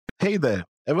Hey there,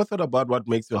 ever thought about what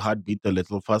makes your heart beat a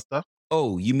little faster?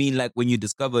 Oh, you mean like when you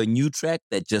discover a new track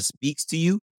that just speaks to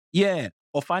you? Yeah,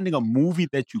 or finding a movie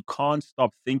that you can't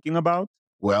stop thinking about.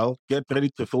 Well, get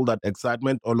ready to feel that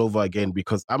excitement all over again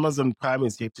because Amazon Prime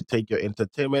is here to take your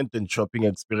entertainment and shopping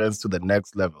experience to the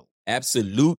next level.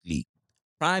 Absolutely.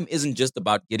 Prime isn't just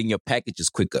about getting your packages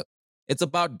quicker. It's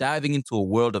about diving into a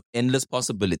world of endless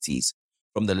possibilities,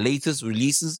 from the latest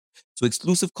releases to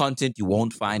exclusive content you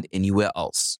won't find anywhere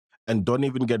else. And don't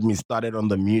even get me started on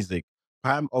the music.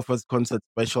 Prime offers concert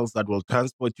specials that will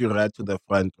transport you right to the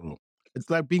front row. It's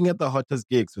like being at the hottest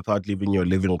gigs without leaving your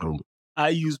living room. I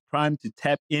use Prime to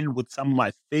tap in with some of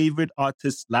my favorite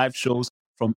artists' live shows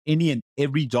from any and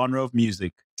every genre of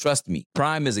music. Trust me,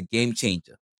 Prime is a game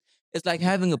changer. It's like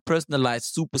having a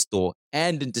personalized superstore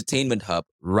and entertainment hub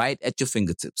right at your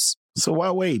fingertips. So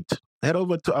why wait? Head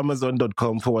over to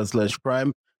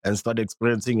amazon.com/prime and start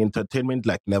experiencing entertainment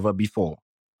like never before.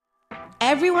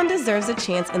 Everyone deserves a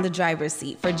chance in the driver's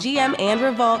seat. For GM and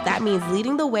Revolt, that means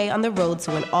leading the way on the road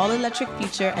to an all-electric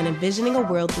future and envisioning a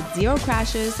world with zero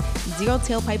crashes, zero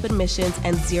tailpipe emissions,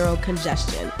 and zero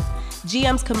congestion.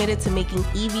 GM's committed to making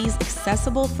EVs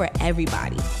accessible for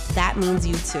everybody. That means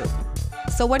you too.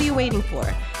 So what are you waiting for?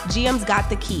 GM's got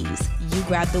the keys. You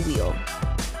grab the wheel.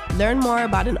 Learn more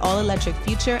about an all-electric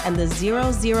future and the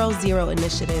 000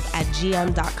 initiative at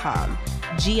gm.com.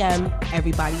 GM,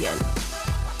 everybody in.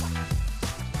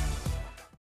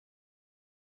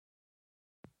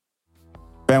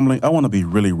 Family, I want to be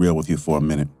really real with you for a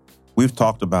minute. We've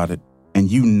talked about it, and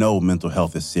you know mental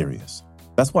health is serious.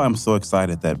 That's why I'm so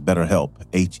excited that BetterHelp,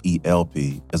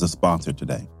 H-E-L-P, is a sponsor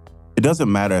today. It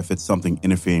doesn't matter if it's something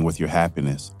interfering with your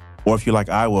happiness, or if you're like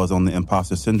I was on the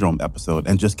imposter syndrome episode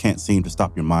and just can't seem to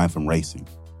stop your mind from racing.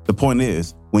 The point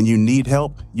is, when you need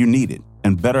help, you need it.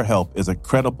 And BetterHelp is a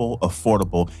credible,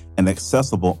 affordable, and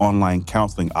accessible online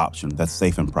counseling option that's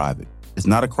safe and private. It's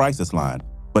not a crisis line,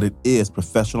 but it is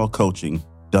professional coaching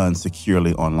done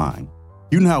securely online.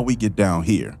 You know how we get down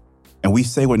here, and we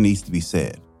say what needs to be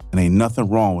said, and ain't nothing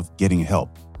wrong with getting help.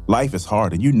 Life is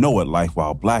hard, and you know what life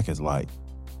while Black is like.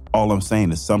 All I'm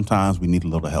saying is sometimes we need a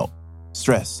little help.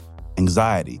 Stress,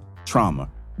 anxiety, trauma.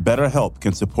 BetterHelp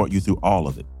can support you through all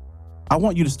of it. I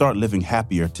want you to start living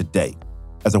happier today.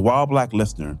 As a Wild Black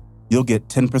listener, you'll get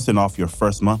 10% off your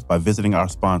first month by visiting our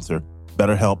sponsor,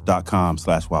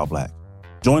 BetterHelp.com/WildBlack.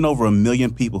 Join over 1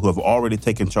 million people who have already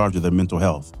taken charge of their mental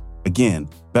health. Again,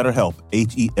 BetterHelp,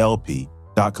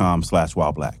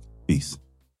 HELP.com/WildBlack. Peace.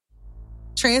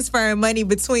 Transferring money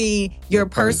between your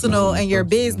personal and your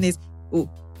business. Ooh,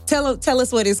 tell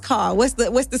us what it's called. What's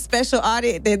the special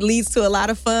audit that leads to a lot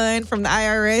of fun from the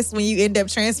IRS when you end up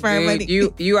transferring money?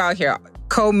 You out here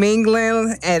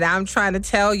commingling, and I'm trying to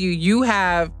tell you, you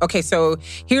have, okay, so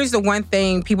here's the one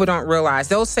thing people don't realize.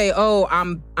 They'll say, oh,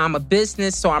 I'm a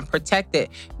business, so I'm protected.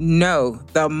 No,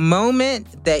 the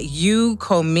moment that you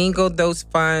commingle those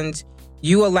funds,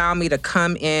 you allow me to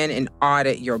come in and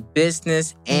audit your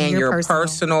business and your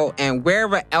personal and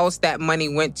wherever else that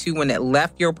money went to when it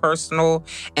left your personal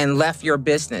and left your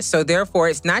business. So therefore,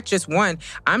 it's not just one.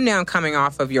 I'm now coming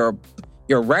off of your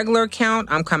regular account.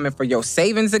 I'm coming for your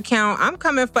savings account. I'm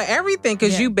coming for everything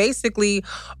because you basically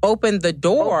opened the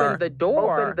door.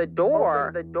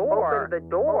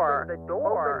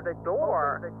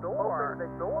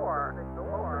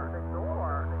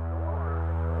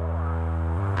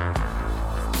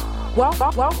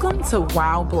 Welcome to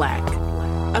Wild Black,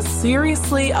 a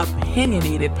seriously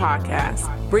opinionated podcast,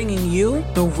 bringing you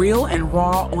the real and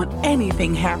raw on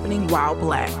anything happening Wild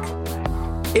Black.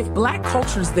 If Black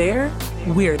culture's there,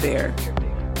 we're there.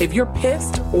 If you're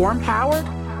pissed or empowered,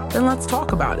 then let's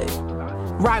talk about it.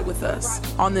 Ride with us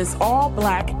on this all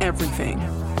Black everything.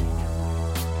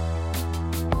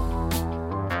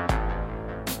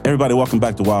 Everybody, welcome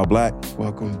back to Wild Black.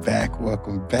 Welcome back.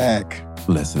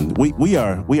 Listen, we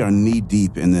are knee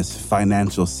deep in this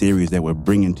financial series that we're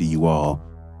bringing to you all.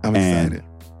 I'm excited.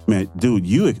 Man,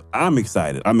 dude, I'm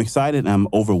excited. I'm excited and I'm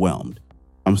overwhelmed.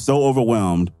 I'm so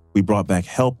overwhelmed. We brought back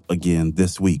help again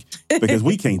this week because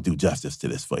we can't do justice to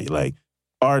this for you. Like,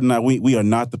 Art and I, we are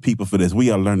not the people for this. We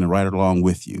are learning right along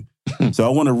with you. So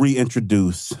I want to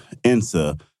reintroduce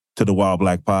Insa to the Wild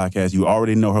Black podcast. You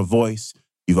already know her voice.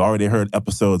 You've already heard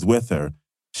episodes with her.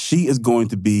 She is going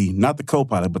to be not the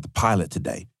co-pilot, but the pilot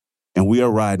today. And we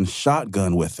are riding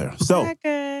shotgun with her. So I'm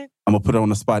going to put her on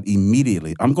the spot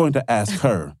immediately. I'm going to ask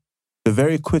her to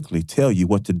very quickly tell you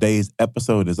what today's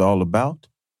episode is all about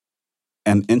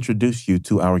and introduce you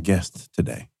to our guest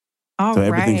today. All so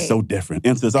everything's so different.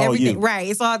 It's all you. Right.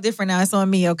 It's all different now. It's on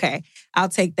me. Okay. I'll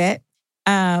take that.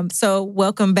 So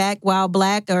welcome back, Wild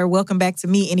Black, or welcome back to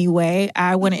me anyway.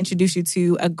 I want to introduce you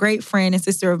to a great friend and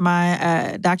sister of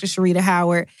mine, Dr. Shireda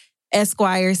Howard,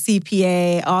 Esquire,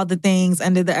 CPA, all the things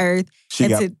under the earth. She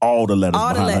got all the letters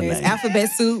behind her name. Alphabet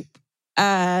soup.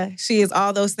 She is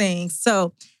all those things.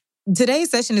 So today's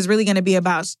session is really going to be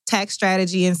about tax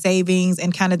strategy and savings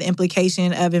and kind of the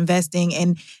implication of investing.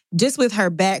 And just with her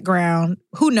background,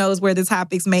 who knows where the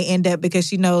topics may end up because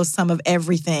she knows some of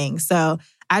everything. So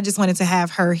I just wanted to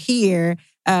have her here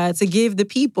to give the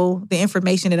people the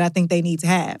information that I think they need to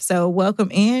have. So welcome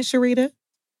in, Shireda.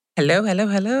 Hello.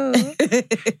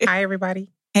 Hi, everybody.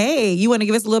 Hey, you want to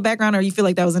give us a little background or you feel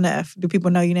like that was enough? Do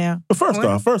people know you now? But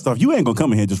first off, you ain't gonna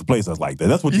come in here and just replace us like that.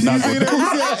 That's what you're not gonna do.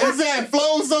 Is that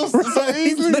flow so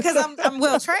easily? Because I'm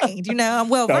well trained, I'm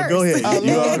well versed. Go ahead.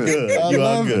 You all good. You all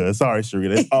love good. Sorry,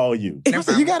 Shireda. It's all you.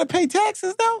 So you got to pay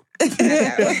taxes, though?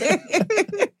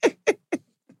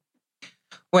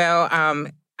 Well,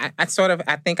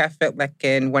 I think I felt like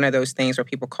in one of those things where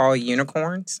people call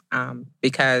unicorns,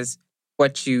 because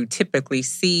what you typically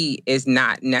see is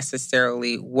not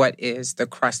necessarily what is the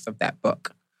crust of that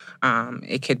book.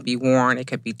 It could be worn, it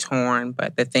could be torn,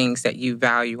 but the things that you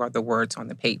value are the words on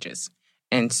the pages.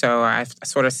 And so I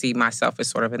sort of see myself as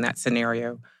sort of in that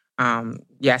scenario.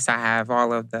 Yes, I have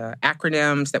all of the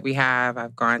acronyms that we have.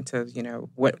 I've gone to,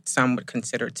 what some would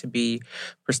consider to be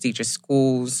prestigious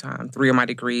schools. 3 of my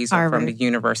degrees are from the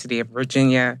University of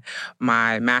Virginia.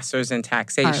 My master's in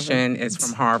taxation is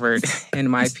from Harvard,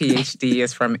 and my PhD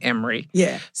is from Emory.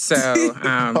 Yeah. So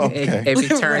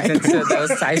it turns into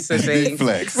those types of things.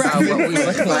 Flex. What we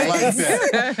look like.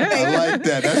 I like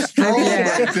that. That's strong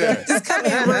right there. Just come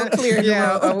in real clear.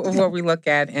 What we look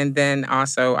at. And then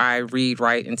also I read,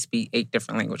 write, and speak 8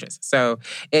 different languages. So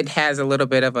it has a little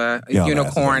bit of a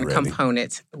unicorn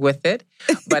component with it.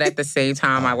 But at the same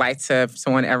time, I like to, if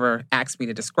someone ever asks me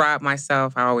to describe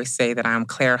myself, I always say that I'm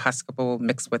Claire Huxtable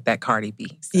mixed with that Cardi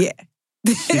B. So. Yeah.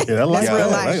 I like real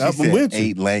that. life. I'm with you.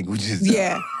 8 languages.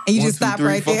 Yeah. And you 1, just 2, stop 3,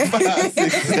 right 4, there. 5,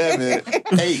 6, 7,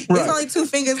 8. There's only 2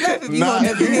 fingers left if you hold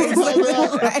up your hands like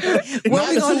that. What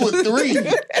we Not 2 gonna or 3.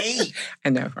 8. I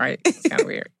know, right? It's kind of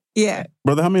weird. Yeah.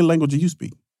 Brother, how many languages do you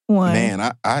speak? 1.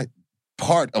 Man, I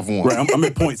part of 1. Right, I'm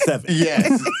at 0.7.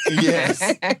 Yes.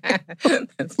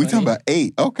 We talking about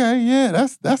 8. Okay, yeah,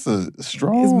 that's a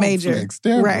strong It's major. flex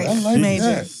there. Right. I like Major.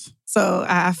 that. So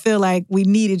I feel like we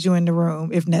needed you in the room,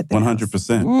 if nothing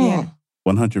 100%. Ooh. Yeah.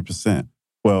 100%.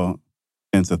 Well,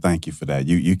 and so thank you for that.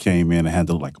 You came in and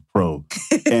handled it like a pro.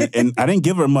 and I didn't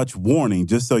give her much warning,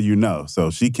 just so you know. So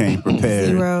she came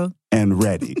prepared 0. and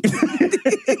ready.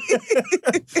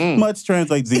 Much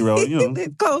translates 0.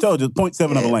 Close. Told you,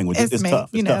 0.7 of a language. It's Estimate, tough.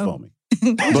 It's tough on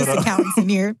me. Just accountants in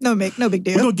here. No big We're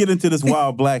deal. going to get into this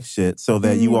wild black shit so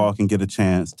that you all can get a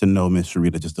chance to know Miss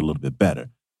Shireda just a little bit better.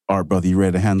 All right, brother, you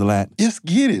ready to handle that? Let's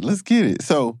get it.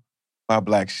 So, my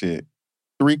black shit.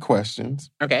 3 questions.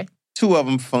 Okay. 2 of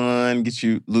them fun, get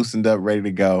you loosened up, ready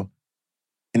to go.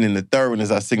 And then the third one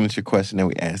is our signature question that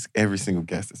we ask every single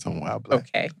guest that's on Wild Black.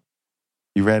 Okay.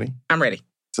 You ready? I'm ready.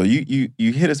 So you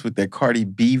hit us with that Cardi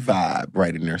B vibe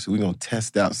right in there. So we're going to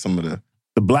test out some of the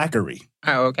blackery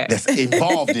Oh, okay. that's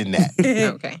involved in that.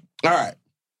 Okay. All right.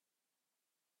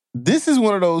 This is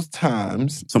one of those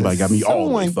times Somebody got me all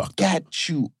the way someone fucked up. got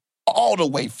you all the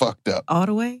way fucked up. All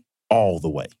the way? All the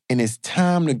way. And it's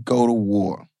time to go to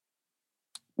war.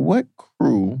 What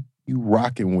crew you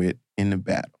rocking with in the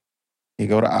battle? Here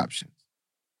go the options.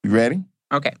 You ready?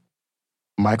 Okay.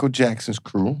 Michael Jackson's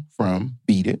crew from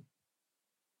Beat It.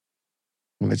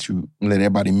 I'm gonna let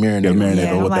everybody marinate. Yeah, marinate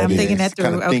Yeah, on what I'm that is. thinking that through.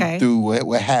 Kind of Okay. think through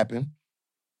what happened.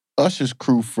 Usher's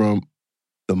crew from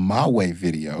the My Way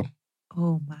video.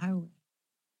 Oh, my way.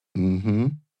 Mm-hmm.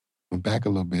 Went back a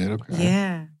little bit. Okay.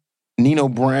 Yeah. Nino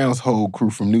Brown's whole crew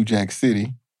from New Jack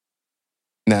City.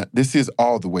 Now, this is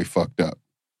all the way fucked up,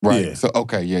 right? Yeah. So,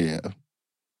 okay, yeah.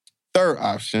 Third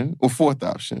option, or fourth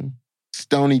option,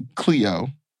 Stoney Cleo,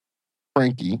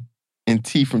 Frankie, and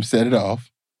T from Set It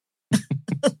Off.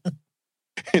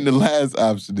 And the last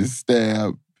option is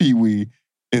Stab, Pee Wee,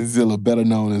 and Zilla, better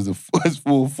known as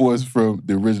Full Force from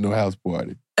the original House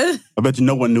Party. I bet you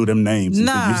no one knew them names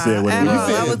until Nah, you said what it at was.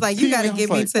 all. I was like, you got to I was get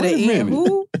me like, to the wait a end. minute.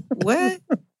 Who? What?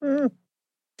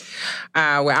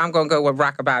 Well, I'm going to go with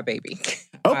Rockabye Baby.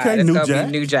 Okay, it's New gonna Jack.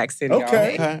 be New Jack City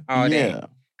Okay. all day.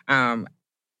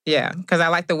 Yeah, because I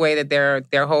like the way that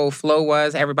their whole flow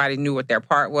was. Everybody knew what their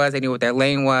part was. They knew what their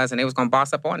lane was, and they was going to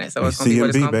boss up on it. So it's going to be what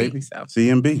it's CMB, going to baby. be. So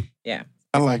CMB. yeah,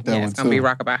 I like that one it's too. going to be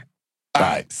Rockabye. All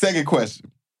right, second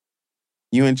question.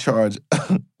 You in charge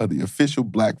of the official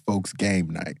Black Folks game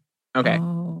night. Okay.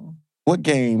 Oh. What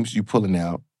games you pulling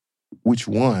out? Which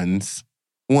ones,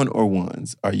 one or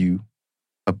ones, are you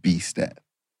a beast at?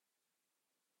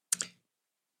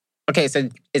 Okay, so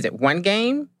is it one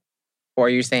game? Or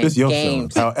you're saying It's your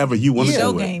games? show. However you want to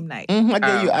Show do it. game night. I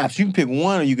gave you an option. You can pick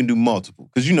one or you can do multiple.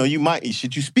 Because, you might,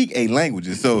 you speak 8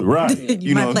 languages. So, Right.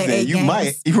 you know might what play I'm saying? 8 You games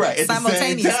might, right, at the same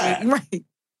simultaneously. time. Right.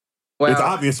 Well, It's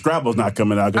obvious Scrabble's not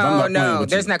coming out because I'm not playing no, with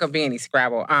there's you. not going to be any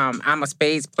Scrabble. I'm a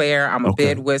spades player. I'm a Okay.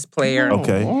 bid whist player.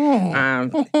 Okay.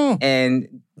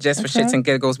 And just for shits and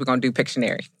giggles, we're going to do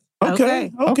Pictionary.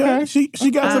 Okay.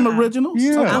 She got some originals.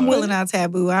 Yeah. I'm pulling out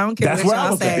taboo. I don't care That's what where I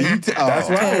y'all was at. say. That's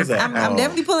where I was at. I'm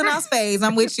definitely pulling out spades.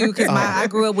 I'm with you because I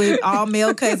grew up with all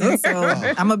male cousins, so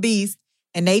I'm a beast.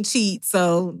 And they cheat,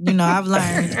 so I've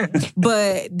learned.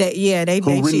 But they Who cheat.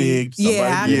 reneged? Yeah, I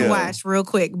Somebody can did. watch real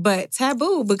quick. But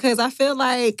taboo, because I feel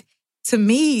like to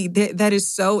me that is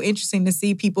so interesting to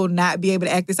see people not be able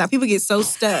to act this out. People get so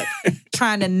stuck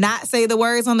trying to not say the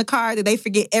words on the card that they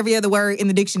forget every other word in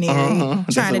the dictionary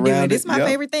trying to do it. It's my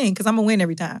favorite thing because I'm gonna win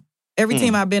every time. Every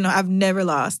team I've been on, I've never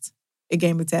lost a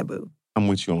game of taboo. I'm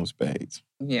with you on spades.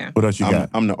 Yeah. What else you got?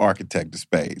 I'm the architect of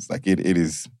spades. Like it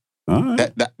is. All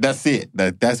right. That's it.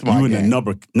 That's my You in game.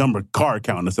 the number card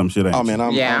count or some shit, ain't Oh you? man,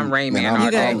 I'm Rain Man. I'm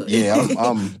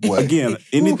what? Again,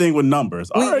 anything with numbers.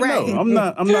 I already know. I'm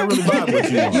not really vibing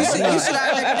with you. You should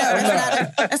already know.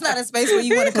 That's not a space where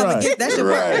you want to come and get. That's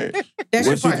your part. That's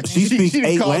your part. She speaks She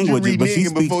 8 called you languages, but she reneging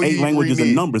speaks before 8 you languages reneged.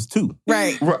 and numbers too.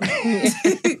 Right.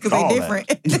 Because All they that.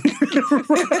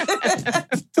 different.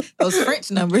 Those French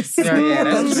numbers. Yeah,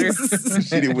 that's true.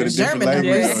 She did with a different German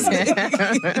language.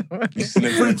 numbers. You should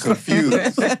have been confused.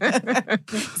 Is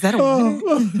that a winner?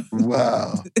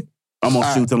 Wow. I'm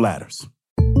on shoots and ladders.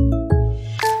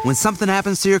 When something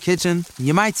happens to your kitchen,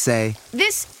 you might say,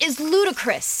 "This is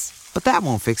ludicrous." but that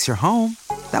won't fix your home.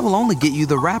 That will only get you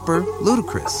the rapper,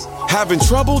 Ludacris. Having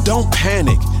trouble? Don't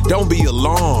panic. Don't be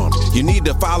alarmed. You need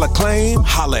to file a claim?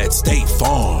 Holla at State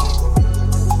Farm.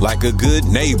 Like a good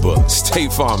neighbor,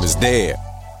 State Farm is there.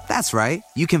 That's right.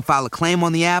 You can file a claim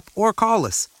on the app or call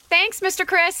us. Thanks, Mr.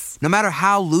 Chris. No matter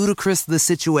how ludicrous the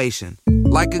situation,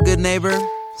 like a good neighbor,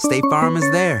 State Farm is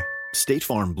there. State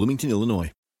Farm, Bloomington,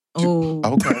 Illinois. Oh.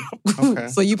 Okay.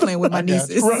 So you playing with my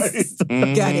nieces.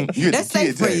 Right. Got it. That's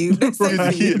safe for you. That's safe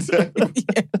for you.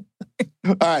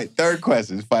 All right, third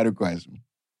question, final question.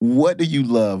 What do you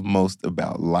love most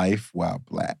about life while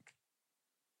Black?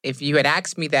 If you had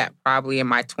asked me that probably in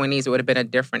my 20s, it would have been a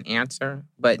different answer.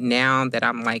 But now that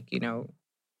I'm like, I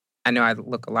know I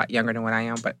look a lot younger than what I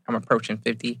am, but I'm approaching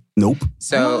 50. Nope.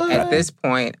 So at this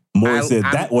point, Maury said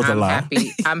that was a lie.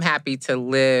 I'm happy to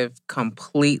live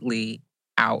completely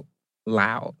out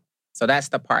loud. So that's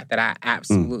the part that I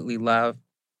absolutely love,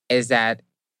 is that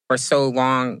for so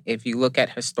long, if you look at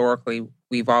historically,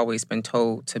 we've always been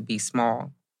told to be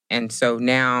small. And so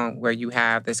now where you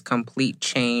have this complete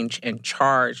change in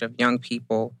charge of young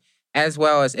people, as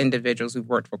well as individuals who've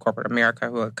worked for corporate America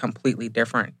who are completely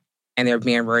different, and they're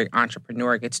being very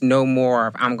entrepreneurial. It's no more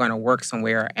of I'm going to work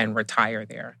somewhere and retire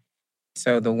there.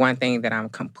 So the one thing that I'm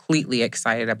completely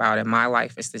excited about in my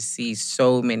life is to see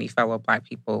so many fellow Black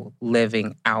people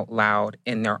living out loud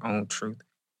in their own truth.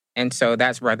 And so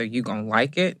that's whether you're going to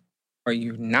like it or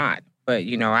you're not. But,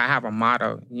 I have a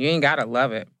motto. You ain't got to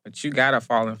love it, but you got to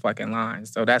fall in fucking line.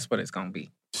 So that's what it's going to be.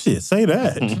 Shit, say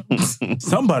that.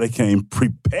 Somebody came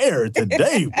prepared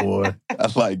today, boy. I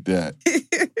like that.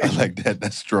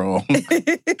 That's strong.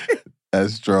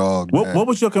 That's strong. What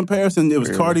was your comparison? It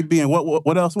was Cardi B and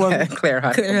what else was it? Claire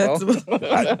Huxtable.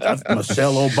 That's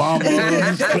Michelle Obama.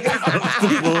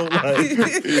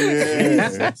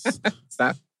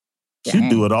 So, she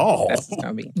do it all. That's what's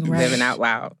going to be. Living out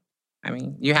loud. I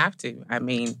mean, you have to. I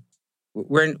mean,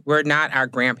 we're not our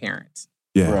grandparents.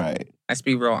 Yeah. Right. Let's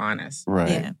be real honest.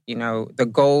 Right. Yeah. The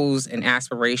goals and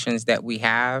aspirations that we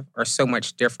have are so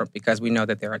much different because we know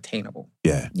that they're attainable.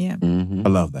 Yeah. Yeah. Mm-hmm. I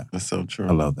love that. That's so true.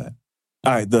 I love that.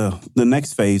 All right. The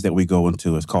next phase that we go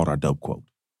into is called our dope quote.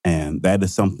 And that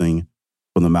is something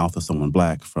from the mouth of someone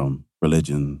Black from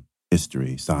religion,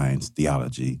 history, science,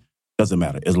 theology. Doesn't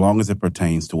matter. As long as it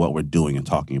pertains to what we're doing and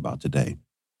talking about today.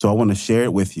 So I want to share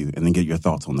it with you and then get your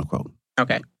thoughts on the quote.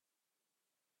 Okay.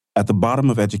 At the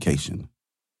bottom of education,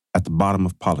 at the bottom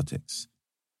of politics,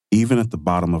 even at the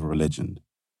bottom of religion,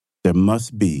 there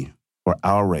must be, for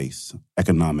our race,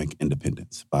 economic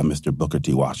independence, by Mr. Booker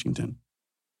T. Washington.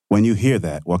 When you hear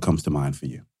that, what comes to mind for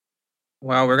you?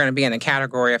 Well, we're going to be in the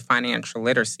category of financial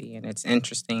literacy, and it's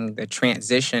interesting the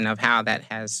transition of how that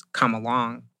has come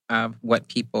along, of what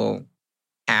people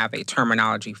have a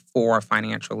terminology for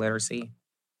financial literacy.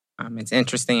 It's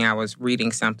interesting. I was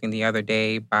reading something the other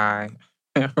day by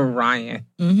Ryan,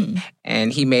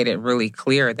 and he made it really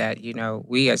clear that,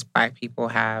 we as Black people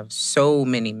have so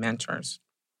many mentors.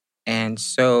 And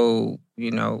so,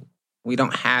 we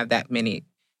don't have that many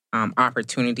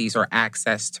opportunities or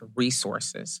access to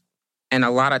resources. And a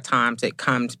lot of times it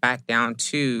comes back down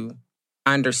to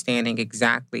understanding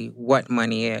exactly what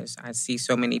money is. I see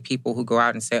so many people who go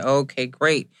out and say, okay,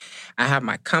 great. I have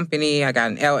my company. I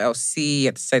got an LLC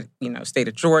at the state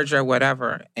of Georgia,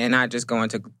 whatever. And I just go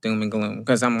into doom and gloom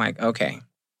because I'm like, okay,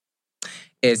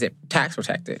 is it tax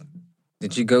protected?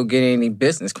 Did you go get any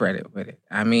business credit with it?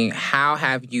 I mean, how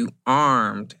have you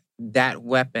armed that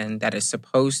weapon that is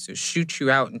supposed to shoot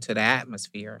you out into the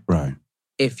atmosphere? Right.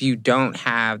 If you don't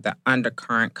have the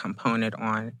undercurrent component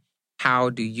on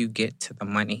how do you get to the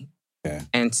money? Yeah.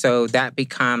 And so that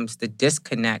becomes the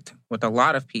disconnect with a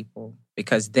lot of people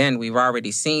because then we've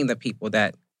already seen the people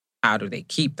that, how do they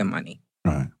keep the money?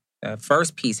 Right. The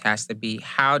first piece has to be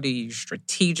how do you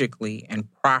strategically and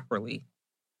properly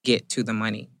get to the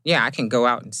money? Yeah, I can go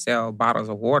out and sell bottles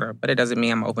of water, but it doesn't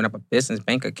mean I'm going to open up a business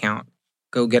bank account,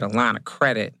 go get a line of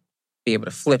credit, be able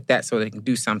to flip that so they can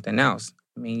do something else.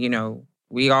 I mean,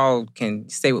 we all can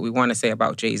say what we want to say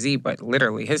about Jay-Z, but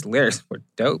literally his lyrics were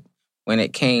dope when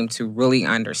it came to really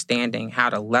understanding how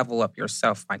to level up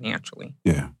yourself financially.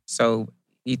 Yeah. So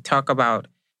you talk about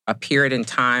a period in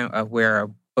time of where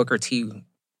Booker T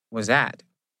was at.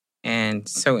 And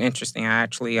so interesting. I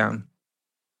actually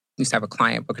used to have a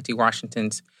client, Booker T.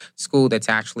 Washington's school that's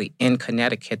actually in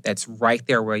Connecticut that's right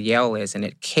there where Yale is, and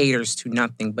it caters to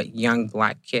nothing but young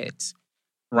Black kids.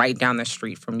 Right down the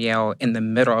street from Yale, in the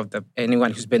middle of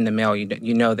anyone who's been to Yale,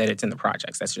 you know that it's in the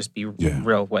projects. Let's just be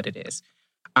real what it is.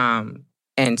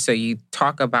 And so you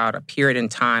talk about a period in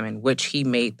time in which he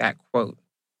made that quote.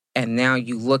 And now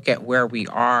you look at where we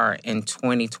are in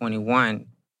 2021.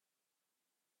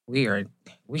 We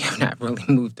have not really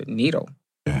moved the needle.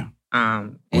 Yeah.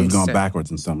 We've gone backwards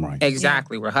in some rights.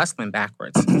 Exactly. We're hustling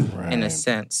backwards in a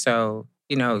sense. So,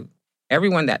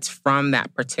 everyone that's from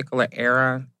that particular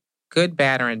era, good,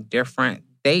 bad, or indifferent,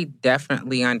 they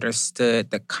definitely understood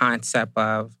the concept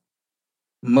of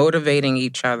motivating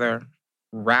each other,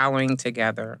 rallying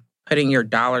together, putting your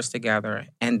dollars together,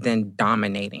 and then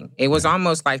dominating. It was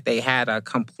almost like they had a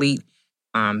complete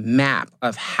map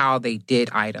of how they did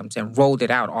items and rolled it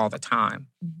out all the time.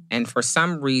 Mm-hmm. And for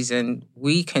some reason,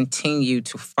 we continue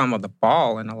to fumble the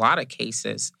ball in a lot of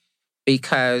cases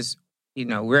because,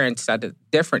 we're inside a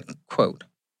different quote.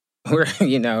 Where,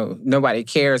 nobody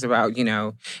cares about,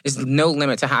 there's no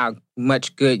limit to how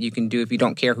much good you can do if you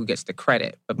don't care who gets the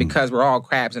credit. But because we're all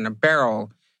crabs in a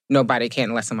barrel, nobody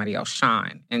can let somebody else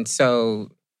shine. And so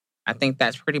I think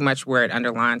that's pretty much where it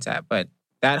underlines that. But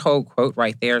that whole quote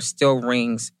right there still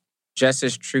rings just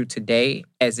as true today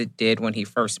as it did when he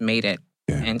first made it.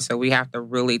 Yeah. And so we have to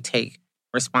really take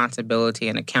responsibility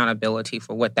and accountability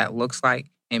for what that looks like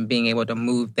and being able to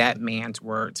move that man's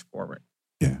words forward.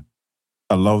 Yeah.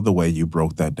 I love the way you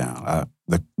broke that down.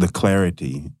 The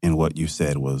clarity in what you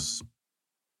said was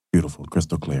beautiful,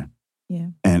 crystal clear. Yeah.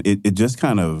 And it just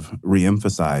kind of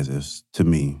reemphasizes to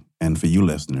me and for you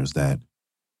listeners that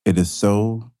it is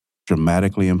so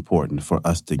dramatically important for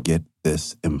us to get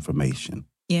this information.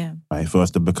 Yeah. Right? For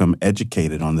us to become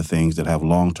educated on the things that have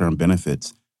long-term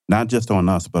benefits, not just on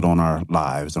us, but on our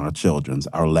lives, on our children's,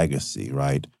 our legacy,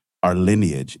 right? Our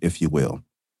lineage, if you will.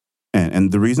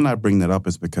 And the reason I bring that up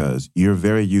is because you're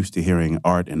very used to hearing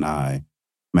Art and I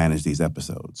manage these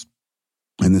episodes.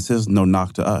 And this is no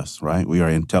knock to us, right? We are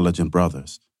intelligent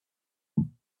brothers.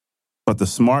 But the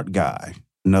smart guy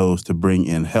knows to bring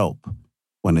in help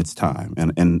when it's time.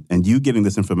 And you getting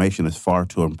this information is far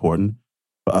too important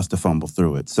for us to fumble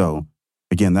through it. So,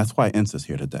 again, that's why Insa's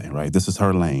here today, right? This is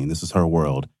her lane. This is her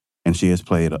world. And she has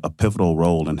played a pivotal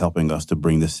role in helping us to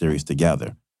bring this series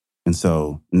together. And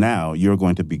so now you're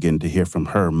going to begin to hear from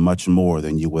her much more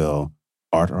than you will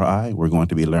Art or I. We're going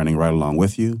to be learning right along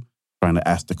with you, trying to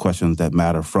ask the questions that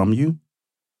matter from you.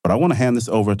 But I want to hand this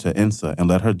over to Insa and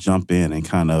let her jump in and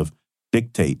kind of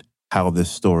dictate how this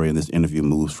story and this interview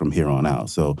moves from here on out.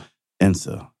 So,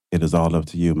 Insa, it is all up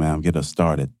to you, ma'am. Get us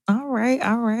started. All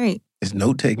right. It's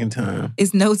note-taking time.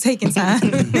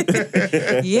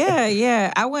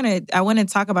 Yeah. I want to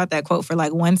talk about that quote for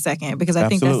like 1 second because I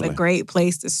think that's a great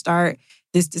place to start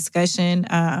this discussion.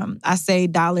 I say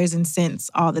dollars and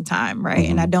cents all the time, right?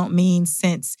 Mm-hmm. And I don't mean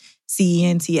cents,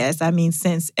 C-E-N-T-S. I mean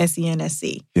cents,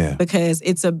 S-E-N-S-C. Yeah. Because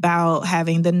it's about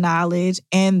having the knowledge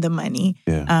and the money.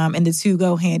 Yeah. And the two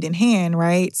go hand in hand,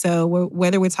 right? So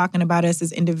whether we're talking about us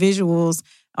as individuals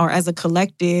or as a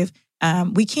collective,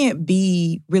 we can't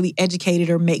be really educated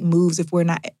or make moves if we're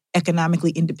not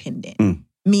economically independent.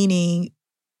 Meaning,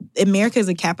 America is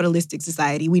a capitalistic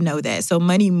society. We know that. So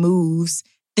money moves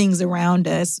things around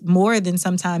us more than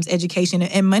sometimes education.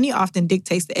 And money often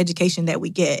dictates the education that we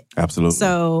get. Absolutely.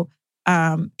 So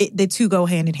the two go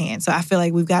hand in hand. So I feel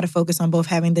like we've got to focus on both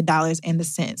having the dollars and the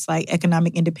cents, like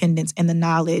economic independence and the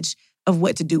knowledge of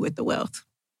what to do with the wealth.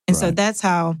 And so that's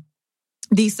how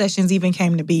these sessions even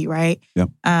came to be, right? Yep.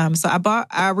 So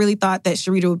I really thought that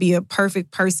Shireda would be a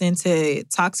perfect person to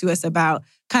talk to us about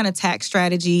kind of tax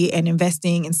strategy and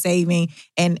investing and saving.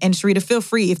 And Shireda, feel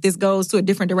free if this goes to a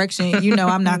different direction. You know,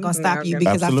 I'm not going to stop you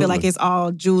because I feel like it's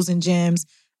all jewels and gems.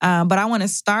 But I want to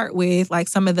start with like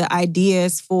some of the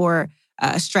ideas for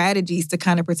strategies to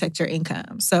kind of protect your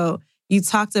income. So you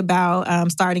talked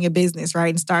about starting a business, right,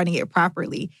 and starting it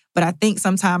properly. But I think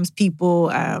sometimes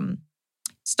people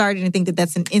starting to think that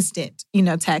that's an instant,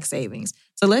 tax savings.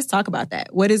 So let's talk about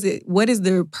that. What is it? What is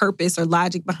the purpose or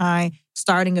logic behind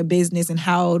starting a business, and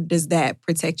how does that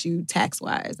protect you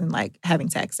tax-wise and like having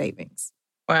tax savings?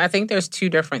 Well, I think there's two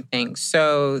different things.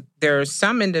 So there's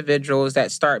some individuals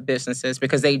that start businesses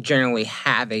because they generally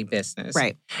have a business.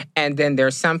 Right. And then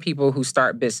there's some people who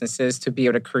start businesses to be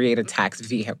able to create a tax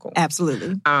vehicle.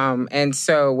 Absolutely. And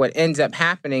so what ends up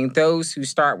happening, those who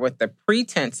start with the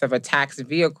pretense of a tax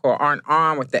vehicle aren't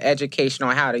armed with the education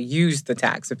on how to use the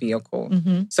tax vehicle.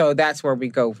 Mm-hmm. So that's where we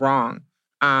go wrong.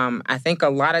 I think a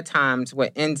lot of times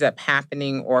what ends up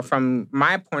happening, or from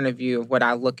my point of view of what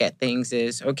I look at things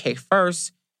is, okay,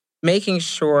 first, making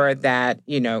sure that,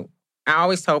 I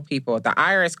always tell people the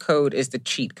IRS code is the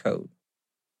cheat code.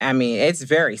 I mean, it's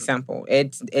very simple.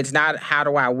 It's not how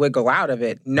do I wiggle out of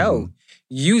it. No,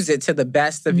 use it to the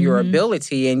best of your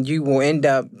ability and you will end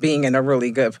up being in a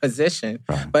really good position.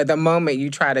 Right. But the moment you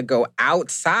try to go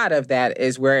outside of that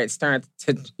is where it starts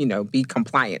to, be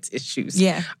compliance issues.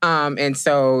 Yeah. And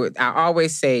so I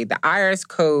always say the IRS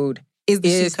code is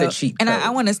the cheat code. And I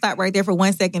want to stop right there for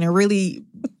 1 second and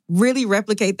really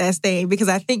replicate that statement, because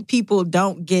I think people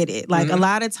don't get it. Like a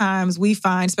lot of times we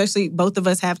find, especially both of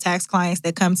us have tax clients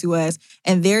that come to us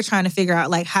and they're trying to figure out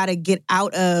like how to get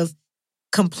out of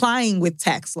complying with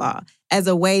tax law as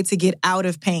a way to get out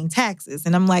of paying taxes.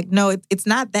 And I'm like, no, it's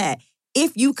not that.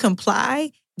 If you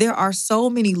comply, there are so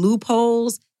many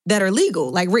loopholes that are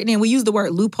legal, like written in. We use the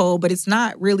word loophole, but it's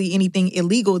not really anything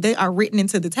illegal. They are written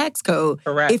into the tax code.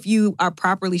 Correct. If you are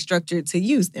properly structured to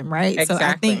use them, right? Exactly. So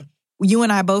I think you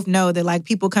and I both know that like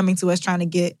people coming to us trying to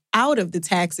get out of the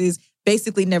taxes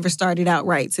basically never started out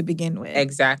right to begin with.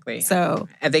 Exactly. So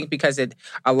I think because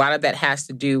a lot of that has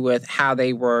to do with how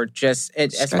they were just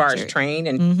as far as trained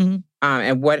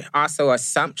and what also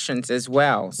assumptions as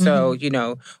well. So,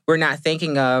 we're not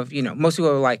thinking of, most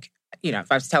people are like,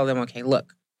 if I tell them, okay,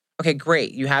 look, okay,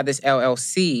 great, you have this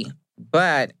LLC,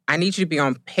 but I need you to be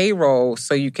on payroll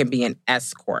so you can be an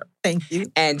S Corp. Thank you.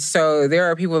 And so there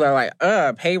are people that are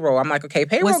like, payroll. I'm like, okay,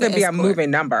 payroll can be a moving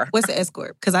number. What's the S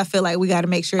Corp? Because I feel like we got to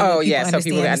make sure that so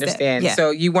people understand. Yeah. So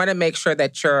you want to make sure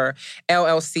that your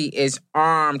LLC is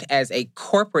armed as a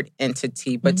corporate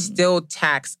entity, but still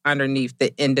taxed underneath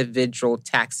the individual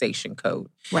taxation code.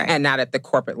 Right. And not at the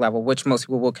corporate level, which most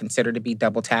people will consider to be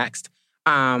double taxed.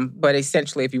 But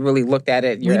essentially, if you really looked at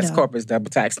it, your S Corp is double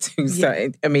taxed too. So,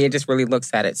 it just really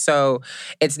looks at it. So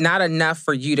it's not enough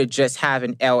for you to just have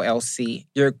an LLC.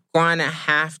 You're going to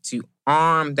have to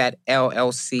arm that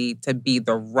LLC to be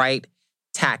the right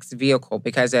tax vehicle,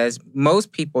 because as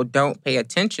most people don't pay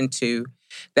attention to,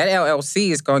 that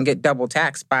LLC is going to get double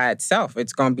taxed by itself.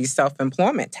 It's going to be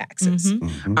self-employment taxes.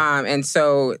 And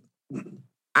so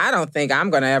I don't think I'm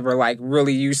going to ever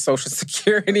really use Social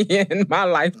Security in my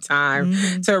lifetime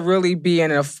to really be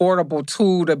an affordable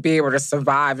tool to be able to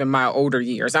survive in my older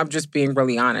years. I'm just being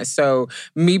really honest. So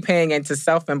me paying into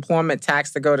self-employment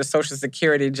tax to go to Social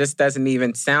Security just doesn't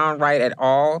even sound right at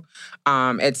all.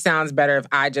 It sounds better if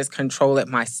I just control it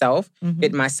myself,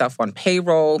 get myself on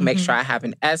payroll, make sure I have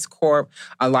an S Corp.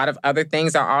 A lot of other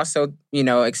things I also,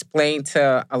 explain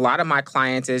to a lot of my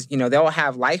clients is, they'll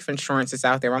have life insurances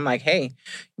out there. I'm like, hey,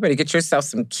 you better get yourself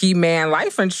some key man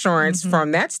life insurance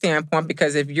from that standpoint,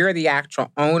 because if you're the actual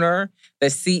owner, the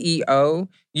CEO,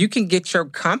 you can get your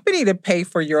company to pay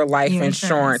for your life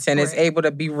insurance and it's able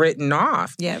to be written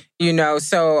off. Yep.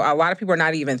 So a lot of people are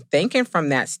not even thinking from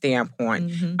that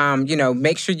standpoint.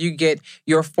 Make sure you get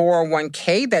your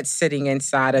 401k that's sitting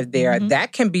inside of there.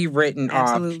 That can be written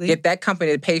off. Get that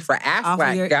company to pay for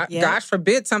Aflac. Gosh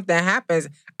forbid something happens.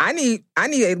 I need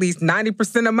at least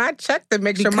 90% of my check to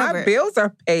make sure my bills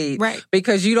are paid. Right.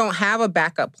 Because you don't have a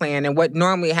backup plan. And what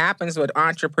normally happens with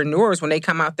entrepreneurs when they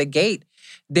come out the gate,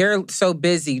 they're so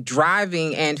busy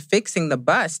driving and fixing the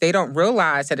bus, they don't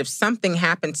realize that if something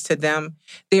happens to them,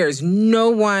 there's no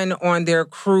one on their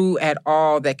crew at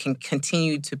all that can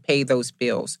continue to pay those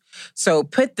bills. So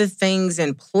put the things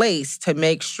in place to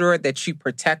make sure that you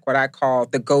protect what I call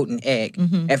the golden egg.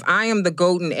 Mm-hmm. If I am the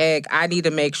golden egg, I need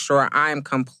to make sure I am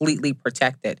completely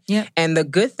protected. Yeah. And the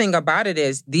good thing about it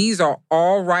is these are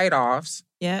all write-offs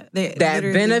that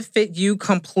benefit you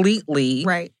completely.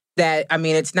 Right. That, I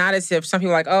mean, it's not as if some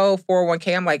people are like, oh,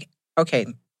 401k. I'm like, okay.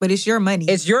 But it's your money.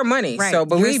 It's your money. Right. So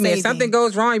believe You're me, if saving. something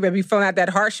goes wrong, you better be filling out that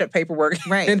hardship paperwork.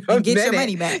 Right. And get your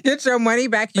money back. Get your money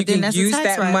back. You But then can that's a use tax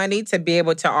that write. money to be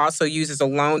able to also use as a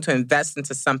loan to invest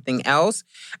into something else.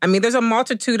 I mean, there's a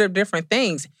multitude of different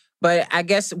things. But I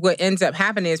guess what ends up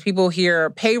happening is people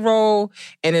hear payroll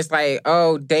and it's like,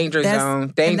 oh, danger zone,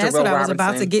 danger. And that's Will what I was Robertson.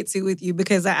 about to get to with you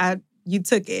because you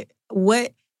took it.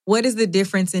 What is the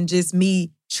difference in just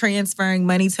me transferring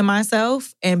money to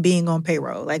myself and being on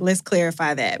payroll? Like, let's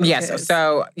clarify that. Yes.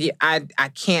 So I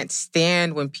can't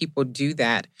stand when people do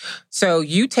that. So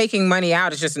you taking money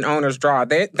out is just an owner's draw.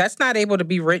 That's not able to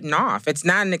be written off. It's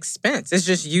not an expense. It's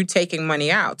just you taking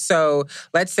money out. So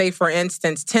let's say, for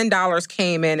instance, $10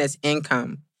 came in as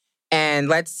income. And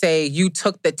let's say you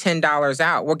took the $10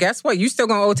 out. Well, guess what? You still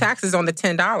going to owe taxes on the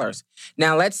 $10.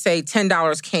 Now, let's say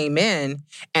 $10 came in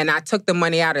and I took the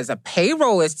money out as a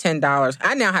payroll as $10.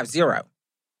 I now have zero.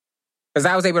 Because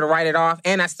I was able to write it off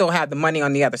and I still have the money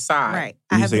on the other side. Right.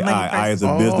 You say I as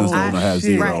a business owner have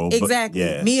zero. Right, exactly.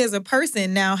 Yeah. Me as a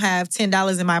person now have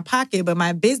 $10 in my pocket, but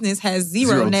my business has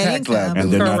zero net tax income.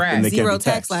 liability. And Correct. they can't Zero be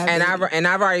tax taxed. liability. And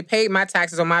I've already paid my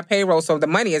taxes on my payroll, so the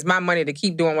money is my money to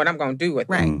keep doing what I'm going to do with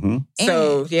it. Right. Mm-hmm.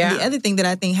 So, And yeah. the other thing that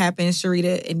I think happens,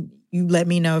 Shireda, and you let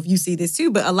me know if you see this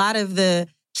too, but a lot of the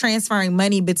transferring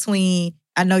money between,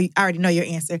 I already know your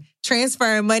answer,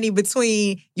 transferring money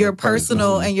between your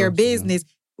personal and your business.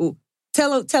 Ooh,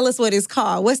 tell us what it's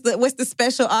called. What's the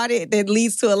special audit that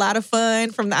leads to a lot of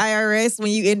fun from the IRS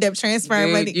when you end up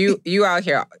transferring money? You out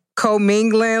here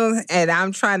commingling, and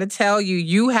I'm trying to tell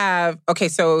you have, okay,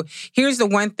 so here's the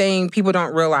one thing people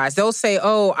don't realize. They'll say,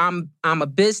 oh, I'm a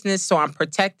business, so I'm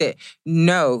protected.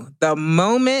 No, the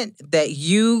moment that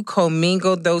you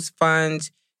commingle those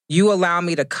funds, you allow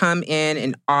me to come in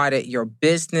and audit your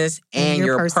business and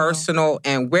your personal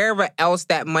and wherever else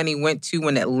that money went to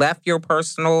when it left your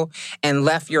personal and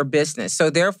left your business. So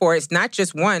therefore, it's not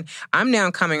just one. I'm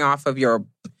now coming off of your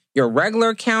regular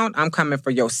account. I'm coming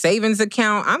for your savings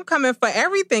account. I'm coming for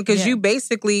everything because you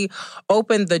basically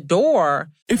opened the door.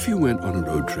 If you went on a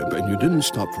road trip and you didn't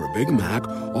stop for a Big Mac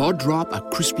or drop a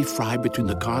crispy fry between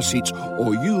the car seats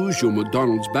or use your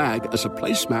McDonald's bag as a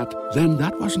placemat, then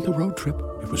that wasn't a road trip.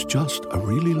 It was just a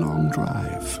really long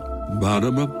drive.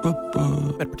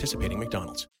 Ba-da-ba-ba-ba. At participating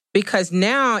McDonald's. Because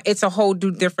now it's a whole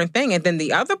different thing. And then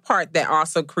the other part that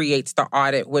also creates the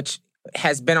audit, which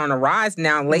has been on a rise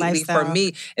now lately for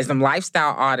me, is some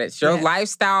lifestyle audits. Your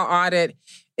lifestyle audit.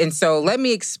 And so let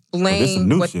me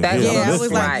explain what that is. I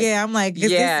was like, I'm like,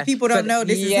 this, people don't know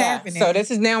this is happening. So this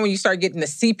is now when you start getting the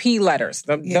CP letters,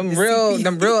 them real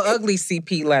ugly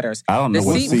CP letters. I don't know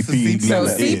what CP So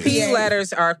letter is. CP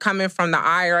letters are coming from the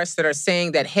IRS that are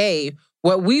saying that, hey,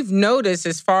 what we've noticed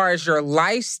as far as your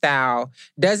lifestyle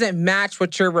doesn't match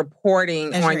what you're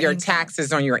reporting on your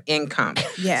taxes on your income.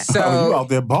 Yeah. So you out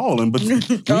there balling, but you ain't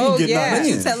getting But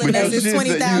you telling us it's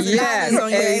 $20,000 on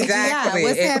your exactly. AGI.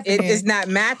 What's happening? It's not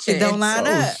matching. It don't line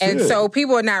up. And so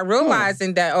people are not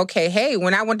realizing that, okay, hey,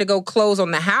 when I went to go close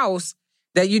on the house,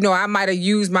 that, I might have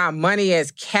used my money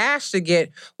as cash to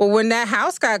get. Well, when that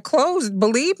house got closed,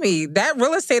 believe me, that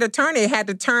real estate attorney had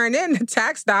to turn in the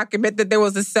tax document that there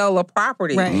was a sale of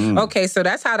property. Right. Okay, so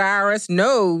that's how the IRS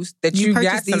knows that you got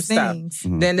purchased some these stuff. things.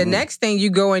 Then the next thing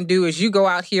you go and do is you go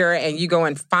out here and you go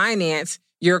and finance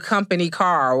your company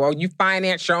car or you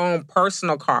finance your own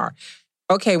personal car.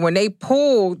 Okay, when they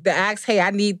pull the axe, hey, I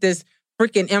need this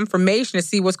freaking information to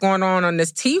see what's going on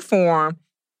this T form.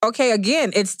 Okay,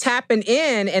 again, it's tapping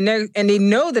in and they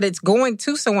know that it's going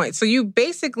to someone. So you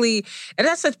basically, and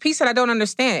that's a piece that I don't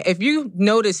understand. If you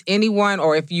notice anyone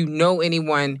or if you know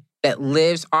anyone that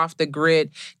lives off the grid,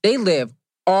 they live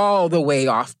all the way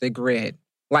off the grid.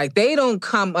 Like they don't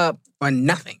come up for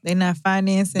nothing. They're not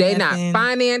financing. They're not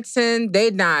financing. They're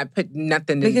not putting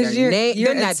nothing in their name.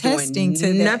 You're They're not attesting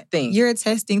doing to nothing. That. You're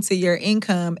attesting to your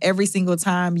income every single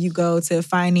time you go to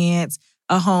finance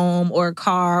a home or a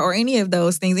car or any of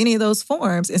those things, any of those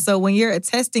forms. And so when you're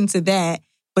attesting to that,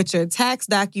 but your tax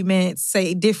documents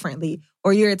say differently,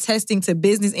 or you're attesting to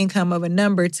business income of a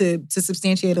number to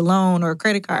substantiate a loan or a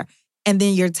credit card, and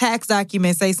then your tax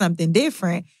documents say something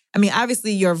different. I mean,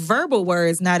 obviously your verbal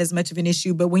words not as much of an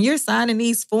issue, but when you're signing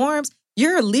these forms,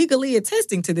 you're legally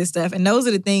attesting to this stuff. And those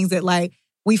are the things that like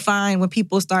we find when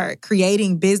people start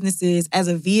creating businesses as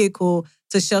a vehicle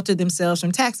to shelter themselves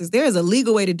from taxes. There is a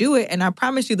legal way to do it, and I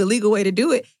promise you the legal way to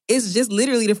do it is just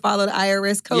literally to follow the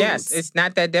IRS codes. Yes, it's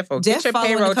not that difficult. Jeff Get your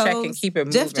following payroll the check codes. and keep it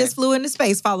moving. Jeff just flew into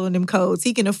space following them codes.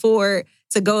 He can afford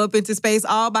to go up into space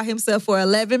all by himself for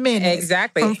 11 minutes.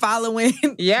 Exactly. From following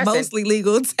mostly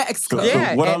legal tax codes.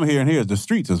 So what I'm hearing here is the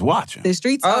streets is watching. The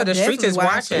streets the streets is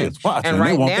watching. It's watching. And They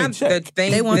right want now, their check. the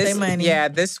thing They want this, their money. Yeah,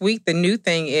 this week the new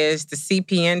thing is the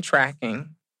CPN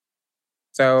tracking.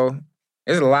 So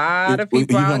there's a lot of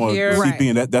people out here.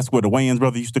 CPN, that's where the Wayans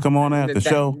brother used to come on at the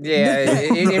show. Yeah,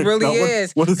 it really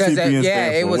is. What does CPN stand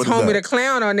it for? was What is Homie that? the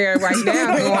Clown on there right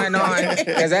now going on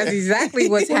because that's exactly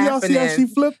what's happening. Y'all see how she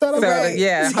flipped that So around?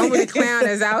 yeah, Homie the Clown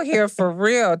is out here for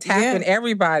real, tapping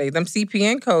everybody, them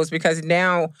CPN codes, because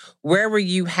now wherever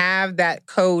you have that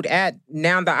code at,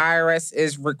 now the IRS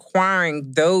is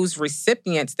requiring those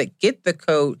recipients that get the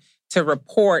code to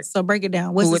report. So break it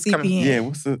down. What's the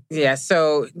CPN? Yeah,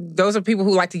 so those are people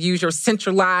who like to use your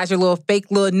centralized, your little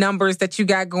fake little numbers that you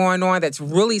got going on that's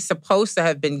really supposed to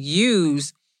have been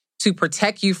used to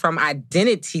protect you from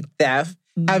identity theft,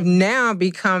 have now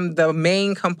become the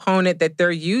main component that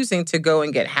they're using to go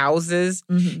and get houses,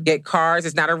 get cars.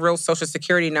 It's not a real social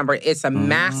security number. It's a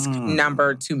mask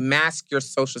number to mask your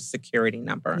social security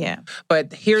number. Yeah.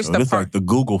 But here's So the it's part. like the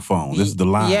Google phone. This is the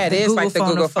line. Yeah, it is like the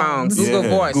Google phone. Google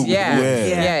Voice. Google,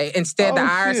 Yeah. Instead, the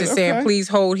IRS is saying, okay. please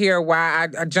hold here while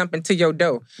I jump into your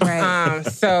dough. Right.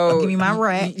 So give me my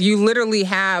rack. You literally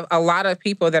have a lot of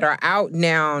people that are out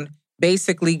now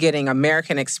basically getting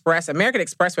American Express. American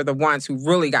Express were the ones who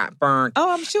really got burned.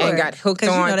 Oh, I'm sure. And got hooked 'Cause,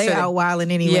 on. you know, they to out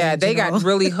wilding anyway. Yeah, in they general. got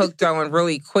really hooked on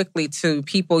really quickly to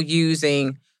people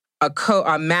using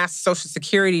a mass social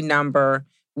security number.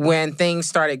 When things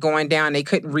started going down, they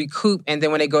couldn't recoup. And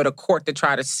then when they go to court to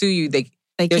try to sue you, there's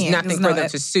can't. nothing There's for no- them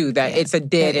to sue. That it's a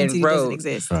dead that end entity doesn't road.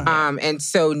 exist. And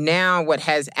so now what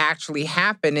has actually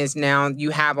happened is now you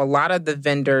have a lot of the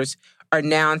vendors are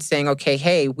now saying, okay,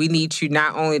 hey, we need you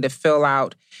not only to fill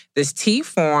out this T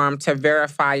form to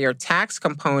verify your tax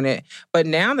component, but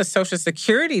now the Social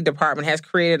Security Department has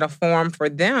created a form for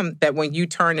them that when you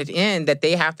turn it in, that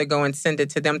they have to go and send it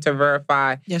to them to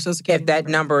verify if that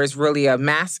number is really a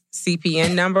mass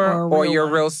CPN number or your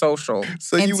real social.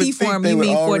 So you would think they would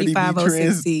already be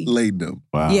translating them.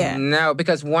 Wow. Yeah. No,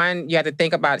 because one, you have to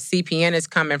think about CPN is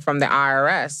coming from the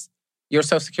IRS. Your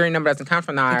Social Security number doesn't come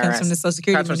from the IRS. It comes from the Social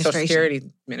Security It comes from Social Security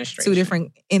Administration. Two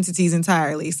different entities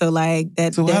entirely. So like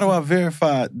that. So how do I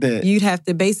verify that? You'd have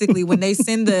to basically, when they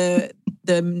send the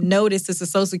notice to the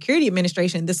Social Security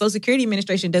Administration, the Social Security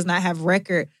Administration does not have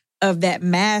record of that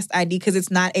masked ID because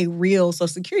it's not a real Social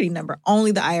Security number.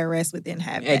 Only the IRS would then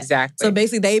have that. Exactly. So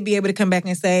basically, they'd be able to come back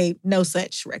and say no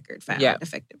such record found.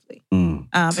 Effectively.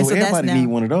 So and so that's everybody now, need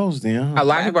one of those then. A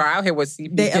lot of people are out here with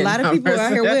CPN a lot of people are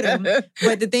out here with them. numbers.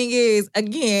 But the thing is,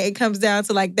 again, it comes down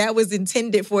to like that was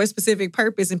intended for a specific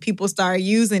purpose and people start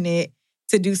using it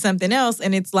to do something else.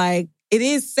 And it's like, it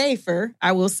is safer,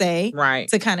 I will say, right,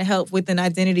 to kind of help with an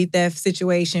identity theft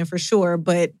situation for sure,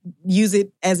 but use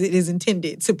it as it is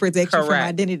intended to protect you from Correct.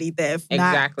 identity theft,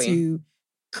 Exactly. not to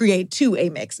create two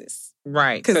Amexes.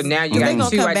 Right. So now you they got gonna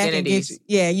two come back and identities. get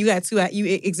you. Yeah, you got two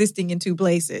you existing in two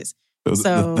places.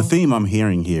 So the theme I'm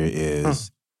hearing here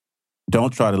is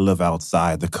don't try to live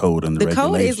outside the code and the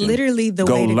code regulation. is literally the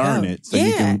way to learn go. it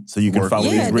so you can follow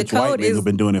these rich white men who've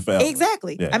been doing it forever.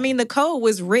 Exactly. Yeah. I mean, the code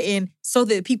was written so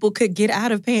that people could get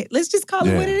out of paying. Let's just call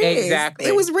it what it is. Exactly.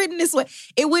 It was written this way.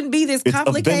 It wouldn't be this It's a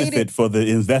complicated. benefit for the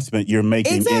investment you're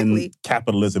making in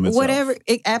capitalism itself. Whatever.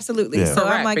 Absolutely. Yeah. So I'm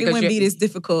Correct, like, it because wouldn't be this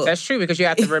difficult. That's true because you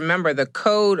have to remember the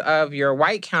code of your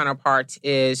white counterparts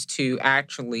is to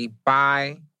actually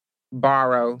buy,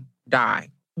 borrow, die.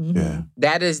 Yeah.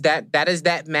 That is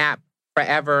that map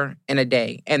forever and a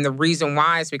day. And the reason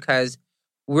why is because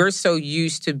we're so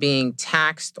used to being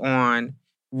taxed on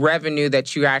revenue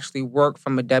that you actually work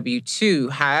from a W-2.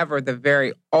 However, the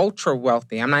very ultra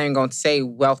wealthy, I'm not even going to say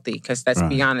wealthy because let's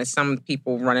be honest, some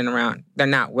people running around, they're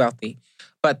not wealthy.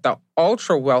 But the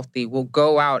ultra wealthy will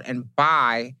go out and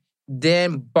buy,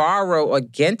 then borrow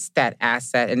against that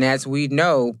asset. And as we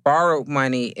know, borrowed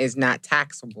money is not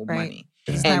taxable money.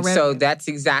 And so that's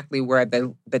exactly where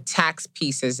the tax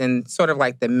pieces and sort of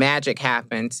like the magic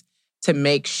happens to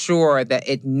make sure that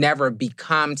it never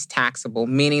becomes taxable,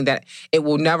 meaning that it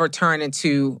will never turn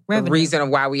into the reason of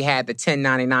why we had the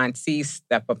 1099-C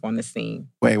step up on the scene.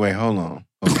 Wait, hold on.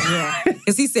 Yeah.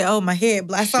 Because he said, "Oh, my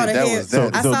head. I saw the head." So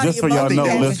just so y'all know,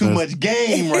 listeners, too much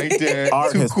game right there.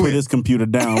 Art has put his computer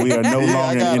down. We are no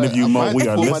longer in interview mode. We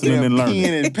are listening and learning.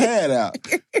 Pen and pad out.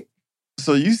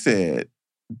 So you said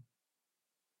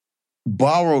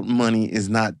borrowed money is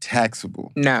not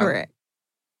taxable. No. Correct.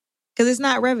 Because it's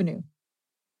not revenue.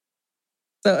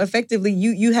 So effectively,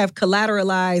 you have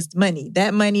collateralized money.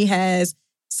 That money has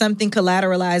something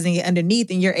collateralizing it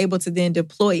underneath, and you're able to then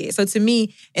deploy it. So to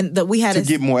me, we had to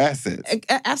get more assets.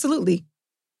 Absolutely.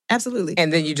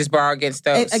 And then you just borrow against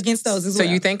those. Against those as well.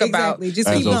 So you think about just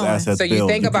keep going. So you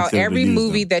think about every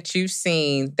movie that you've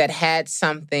seen that had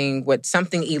something with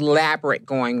something elaborate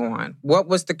going on. What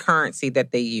was the currency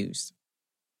that they used?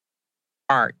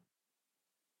 Art.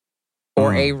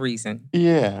 For a reason.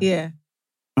 Yeah. Yeah.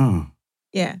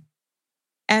 Yeah.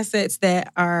 Assets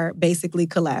that are basically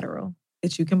collateral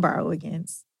that you can borrow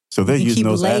against. So they're using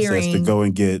those assets to go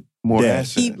and get more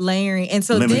assets. Keep layering. And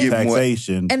so limit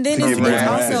taxation. And then it's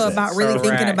also about really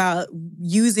thinking about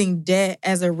using debt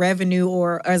as a revenue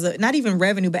or as a, not even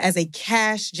revenue, but as a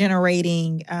cash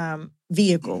generating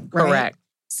vehicle. Right? Correct.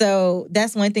 So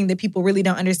that's one thing that people really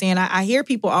don't understand. I hear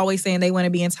people always saying they want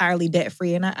to be entirely debt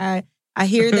free. And I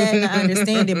hear that and I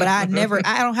understand it, but I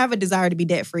don't have a desire to be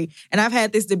debt free. And I've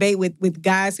had this debate with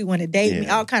guys who want to date me,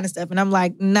 all kind of stuff. And I'm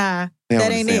like, nah,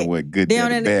 that ain't it. What good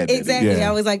debt and bad debt exactly. is.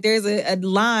 I was like, there's a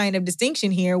line of distinction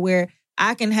here where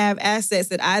I can have assets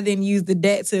that I then use the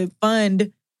debt to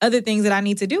fund other things that I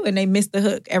need to do. And they miss the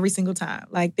hook every single time.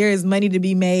 Like there is money to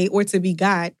be made or to be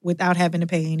got without having to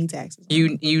pay any taxes.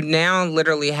 You now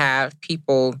literally have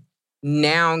people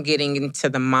now getting into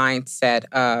the mindset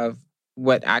of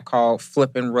what I call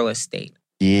flipping real estate.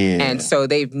 Yeah. And so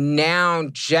they've now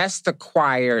just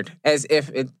acquired, as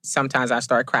if sometimes I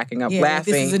start cracking up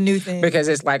laughing. This is a new thing. Because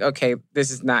it's like, okay,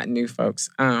 this is not new, folks.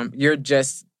 You're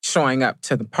just showing up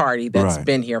to the party that's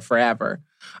been here forever.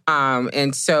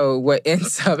 And so what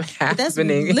ends up happening that's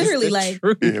literally is like,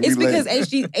 truth. it's because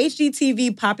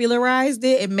HGTV popularized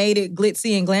it and made it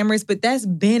glitzy and glamorous, but that's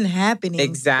been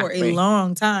happening for a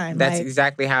long time. That's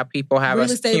exactly how people have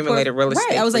accumulated real estate.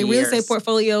 Right. I was like, for real years. estate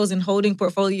portfolios and holding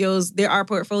portfolios, there are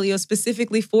portfolios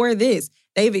specifically for this.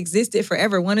 They've existed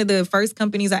forever. One of the first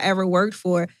companies I ever worked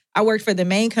for, I worked for the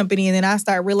main company, and then I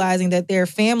started realizing that their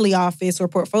family office or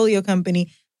portfolio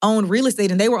company owned real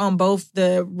estate, and they were on both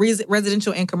the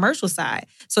residential and commercial side.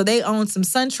 So they owned some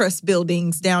SunTrust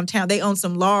buildings downtown. They owned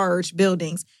some large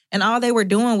buildings, and all they were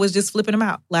doing was just flipping them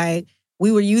out. Like,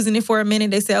 we were using it for a minute.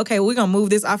 They said, okay, we're going to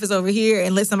move this office over here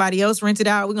and let somebody else rent it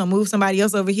out. We're going to move somebody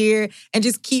else over here and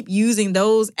just keep using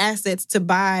those assets to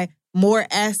buy more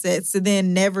assets to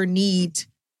then never need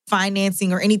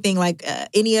financing or anything like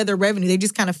any other revenue. They're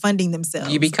just kind of funding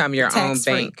themselves. You become your own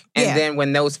bank. And then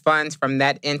when those funds from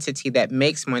that entity that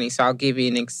makes money, so I'll give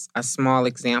you a small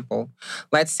example.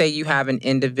 Let's say you have an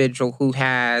individual who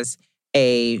has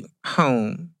a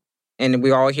home, and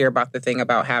we all hear about the thing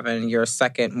about having your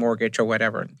second mortgage or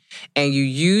whatever, and you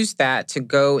use that to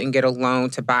go and get a loan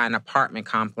to buy an apartment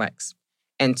complex.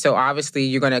 And so obviously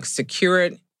you're going to secure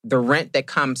it, the rent that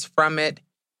comes from it,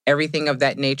 everything of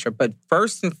that nature. But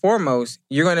first and foremost,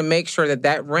 you're going to make sure that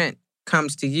that rent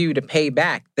comes to you to pay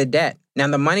back the debt. Now,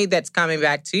 the money that's coming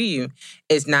back to you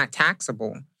is not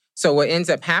taxable. So what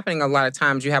ends up happening a lot of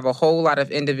times, you have a whole lot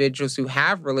of individuals who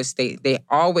have real estate. They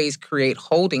always create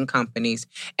holding companies.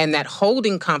 And that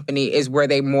holding company is where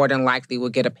they more than likely will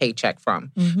get a paycheck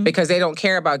from because they don't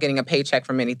care about getting a paycheck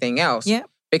from anything else. Yep.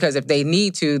 Because if they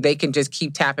need to, they can just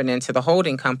keep tapping into the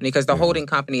holding company because the holding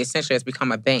company essentially has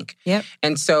become a bank. Yep.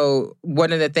 And so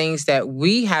one of the things that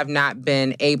we have not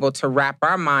been able to wrap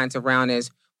our minds around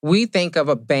is we think of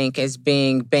a bank as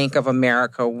being Bank of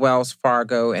America, Wells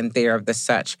Fargo, and there of the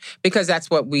such, because that's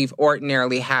what we've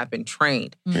ordinarily have been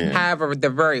trained. However, the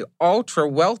very ultra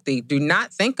wealthy do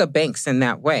not think of banks in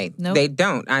that way. Nope. They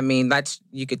don't. I mean,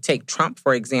 you could take Trump,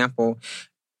 for example.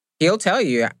 He'll tell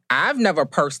you, I've never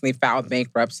personally filed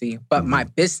bankruptcy, but my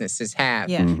businesses have.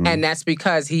 Yeah. And that's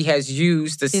because he has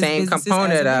used the same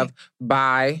component of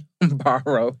buy,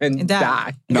 borrow, and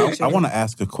die. Now, I want to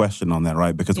ask a question on that,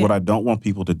 right? Because what I don't want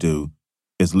people to do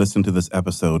is listen to this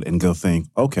episode and go think,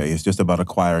 okay, it's just about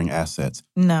acquiring assets.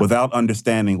 No. Without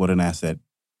understanding what an asset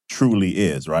truly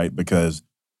is, right? Because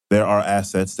there are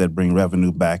assets that bring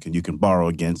revenue back and you can borrow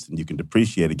against and you can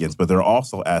depreciate against, but there are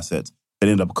also assets that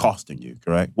end up costing you,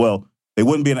 correct? Well, they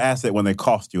wouldn't be an asset when they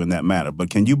cost you in that matter, but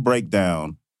can you break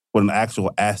down what an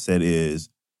actual asset is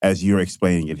as you're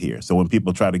explaining it here? So when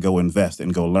people try to go invest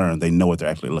and go learn, they know what they're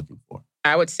actually looking for.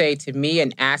 I would say to me,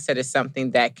 an asset is something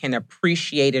that can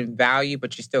appreciate in value,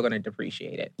 but you're still going to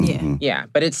depreciate it. Yeah. Yeah,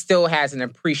 but it still has an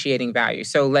appreciating value.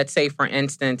 So let's say, for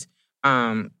instance,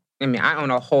 I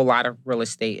own a whole lot of real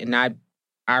estate, and I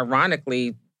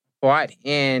ironically bought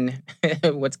in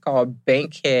what's called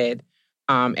Bankhead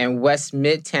and West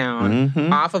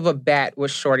Midtown off of a bet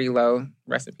with Shorty Lowe,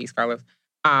 rest in peace, Carlos,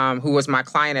 who was my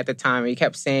client at the time. He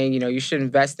kept saying, you should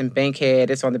invest in Bankhead.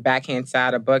 It's on the backhand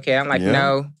side of Buckhead. I'm like,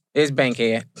 no, it's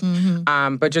Bankhead.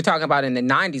 But you're talking about in the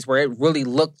 90s where it really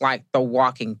looked like The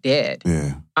Walking Dead.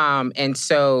 Yeah. And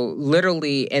so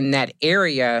literally in that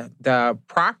area, the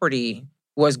property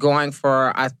was going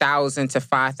for $1,000 to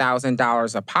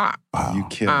 $5,000 a pop. Wow. You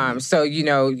kidding me. So,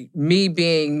 me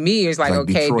being me is like,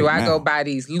 okay, Detroit do I go now. buy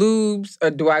these lubes or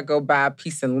do I go buy a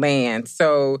piece of land?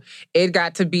 So it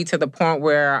got to be to the point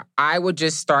where I would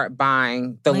just start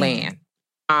buying the land.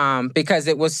 Because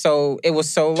it was so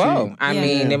low. I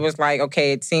mean, it was like,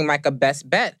 okay, it seemed like a best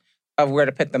bet of where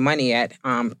to put the money at.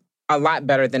 A lot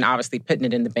better than obviously putting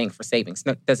it in the bank for savings.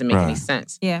 No, doesn't make any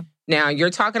sense. Yeah. Now, you're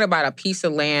talking about a piece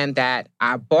of land that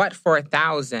I bought for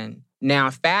 $1,000. Now,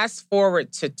 fast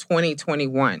forward to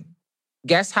 2021.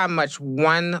 Guess how much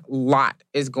one lot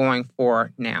is going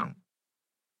for now?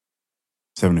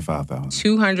 $75,000.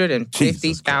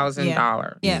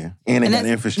 $250,000. Yeah. And they got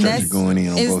infrastructure going in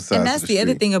on both sides. And that's of the the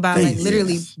other street. thing about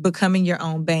literally becoming your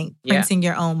own bank, printing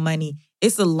your own money.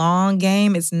 It's a long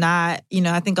game. It's not,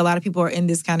 I think a lot of people are in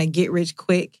this kind of get rich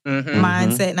quick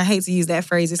mindset. And I hate to use that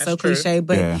phrase. It's so cliche,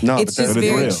 but it's just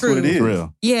very true. It is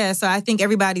real. Yeah. So I think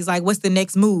everybody's like, what's the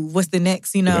next move? What's the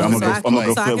next, I'm gonna go I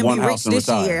flip can one be rich house and this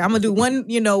retire. year. I'm going to do one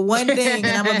thing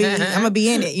and I'm going to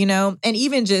be in it, And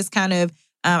even just kind of,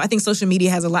 I think social media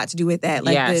has a lot to do with that.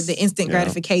 Like the instant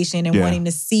gratification and wanting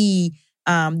to see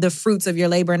the fruits of your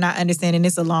labor and not understanding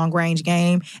it's a long range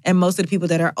game. And most of the people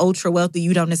that are ultra wealthy,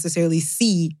 you don't necessarily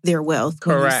see their wealth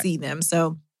when you see them.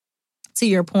 So to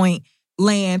your point,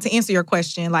 land, to answer your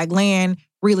question, like land,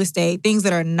 real estate, things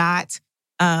that are not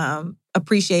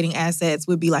appreciating assets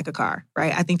would be like a car,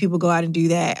 right? I think people go out and do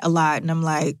that a lot. And I'm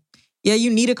like, yeah, you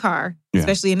need a car,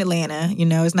 especially in Atlanta.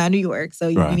 It's not New York. So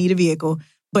you need a vehicle.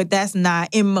 But that's not,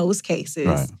 in most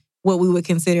cases, what we would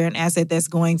consider an asset that's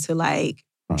going to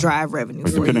drive revenue.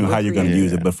 Depending on how you're going to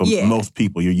use it, but for most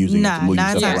people, you're using it to move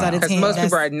yourself around. Because most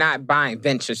people are not buying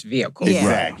vintage vehicles.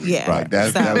 Exactly. Yeah. Right.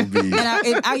 That would be.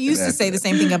 And I used to say the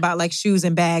same thing about like shoes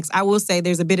and bags. I will say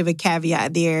there's a bit of a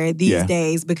caveat there these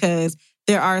days because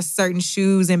there are certain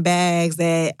shoes and bags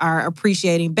that are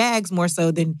appreciating bags more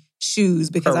so than shoes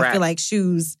because I feel like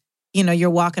shoes, you're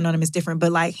walking on them is different.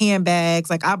 But like handbags,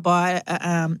 like I bought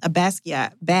a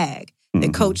Basquiat bag. The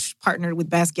coach partnered with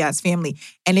Basquiat's family,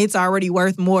 and it's already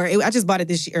worth more. I just bought it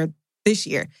this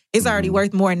year. It's already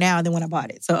worth more now than when I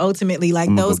bought it. So ultimately, like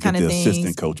those kind of things.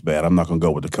 Assistant coach bad. I'm not going to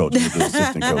go with the coach. With the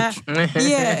assistant coach.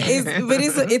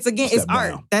 It's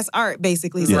art. That's art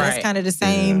basically. So that's kind of the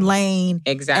same lane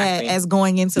as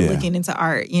going into looking into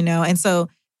art. And so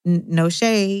no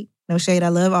shade. No shade. I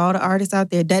love all the artists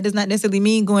out there. That does not necessarily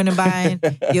mean going and buying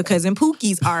your cousin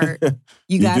Pookie's art.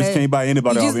 You just can't buy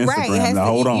anybody off Instagram. Now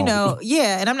hold on.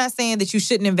 And I'm not saying that you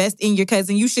shouldn't invest in your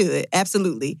cousin. You should,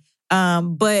 absolutely.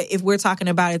 But if we're talking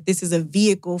about if this is a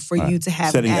vehicle for you to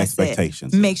have setting an asset,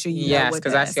 expectations, make sure you know yes, what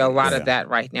because I see a lot of that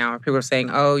right now. People are saying,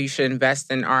 "Oh, you should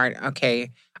invest in art."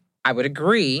 Okay, I would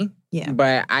agree. Yeah,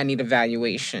 but I need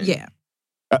evaluation. Yeah,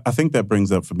 I think that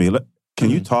brings up for me. Can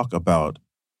you talk about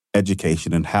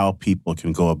education and how people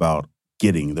can go about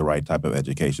getting the right type of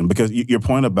education? Because your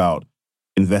point about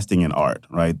investing in art,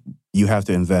 right? You have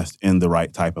to invest in the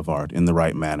right type of art in the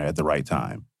right manner at the right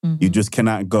time. You just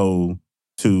cannot go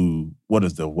to, what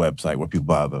is the website where people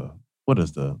buy the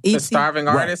starving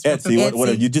artist? Etsy.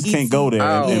 Whatever. You just can't go there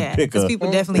and pick a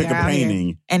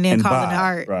painting and then call buy, it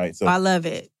art. Right. So I love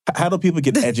it. How do people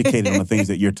get educated on the things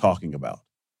that you're talking about?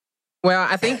 Well,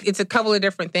 I think it's a couple of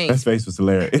different things. That face was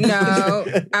hilarious. No,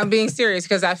 I'm being serious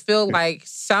because I feel like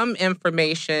some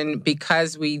information,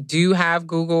 because we do have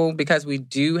Google, because we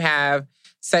do have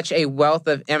such a wealth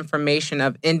of information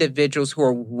of individuals who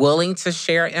are willing to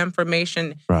share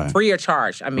information free of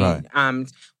charge. I mean,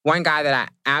 one guy that I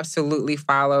absolutely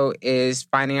follow is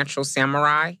Financial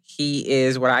Samurai. He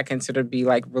is what I consider to be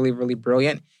like really, really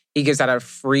brilliant. He gives out a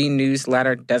free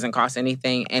newsletter, doesn't cost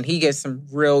anything, and he gives some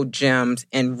real gems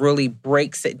and really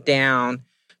breaks it down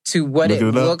to what it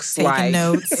looks like. Taking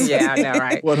notes. Yeah, I know,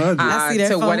 right? 100. I see that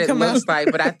to phone what it come looks up.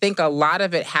 like. But I think a lot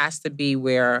of it has to be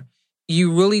where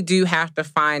you really do have to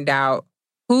find out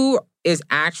who is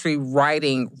actually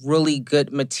writing really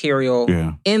good material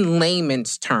in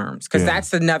layman's terms, because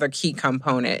that's another key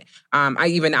component.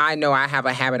 I know I have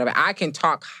a habit of it. I can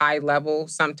talk high level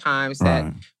sometimes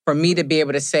that for me to be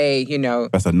able to say,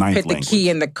 that's a ninth put the key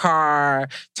in the car,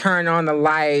 turn on the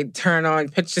light, put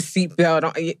your seatbelt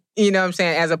on, you know what I'm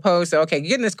saying? As opposed to, okay,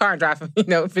 get in this car and drive,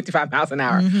 55 miles an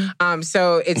hour. Mm-hmm.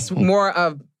 So it's more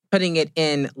of putting it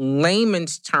in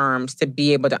layman's terms to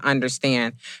be able to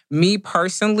understand. Me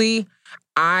personally,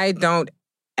 I don't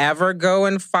ever go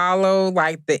and follow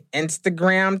like the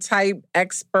Instagram type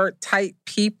expert type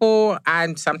people.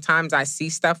 Sometimes I see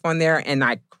stuff on there and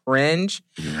I cringe.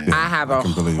 I have a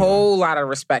whole lot of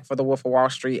respect for the Wolf of Wall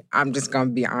Street. I'm just going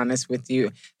to be honest with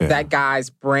you. That guy's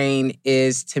brain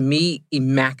is, to me,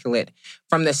 immaculate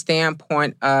from the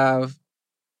standpoint of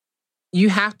you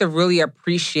have to really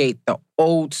appreciate the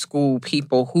old school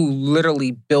people who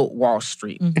literally built Wall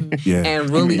Street. And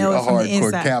really a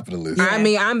hardcore capitalist.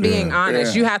 I'm being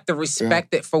honest. You have to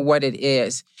respect it for what it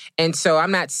is. And so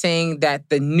I'm not saying that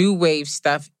the new wave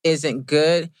stuff isn't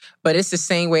good, but it's the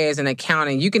same way as in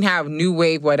accounting. You can have new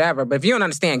wave whatever, but if you don't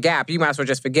understand GAAP, you might as well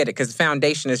just forget it because the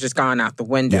foundation has just gone out the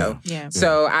window.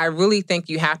 So I really think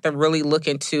you have to really look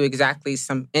into exactly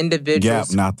some individuals.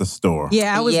 GAAP, not the store.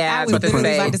 I was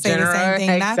literally about to say the same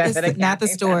thing. Not the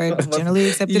store, generally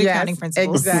accepted accounting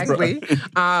principles. Exactly.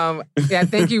 I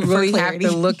think you really have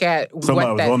to look at somebody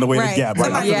what that... was on the way to GAAP.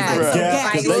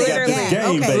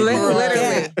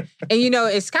 Literally. And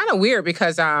it's kind of weird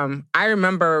because I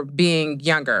remember being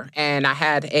younger and I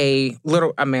had I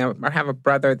have a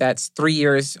brother that's 3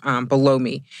 years below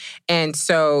me. And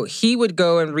so he would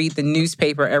go and read the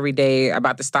newspaper every day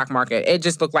about the stock market. It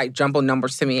just looked like jumbled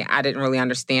numbers to me. I didn't really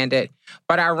understand it.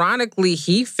 But ironically,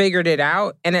 he figured it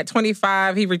out. And at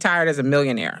 25, he retired as a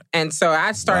millionaire. And so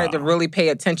I started to really pay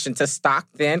attention to stock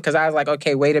then because I was like,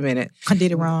 okay, wait a minute. I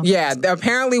did it wrong. Yeah,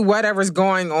 apparently whatever's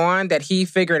going on that he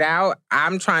figured out,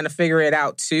 I'm trying to figure it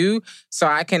out too so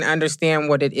I can understand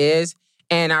what it is.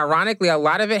 And ironically, a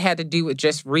lot of it had to do with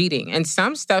just reading. And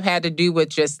some stuff had to do with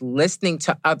just listening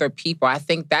to other people. I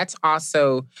think that's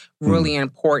also really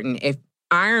important. If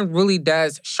iron really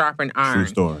does sharpen iron. True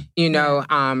story.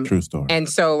 True story. And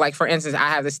so, like, for instance, I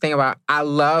have this thing about I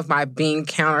love my bean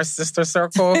counter sister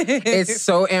circle. It's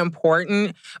so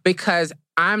important because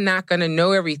I'm not going to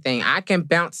know everything. I can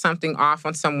bounce something off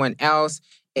on someone else.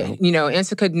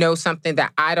 Insa could know something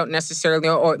that I don't necessarily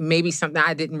know, or maybe something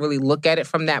I didn't really look at it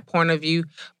from that point of view.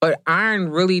 But iron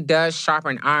really does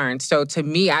sharpen iron. So to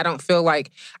me, I don't feel like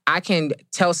I can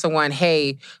tell someone,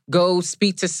 hey, go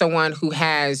speak to someone who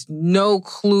has no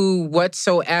clue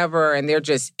whatsoever and they're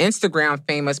just Instagram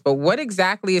famous. But what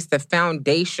exactly is the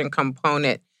foundation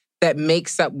component that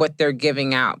makes up what they're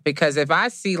giving out? Because if I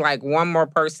see like one more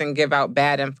person give out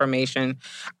bad information,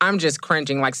 I'm just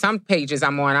cringing. Like some pages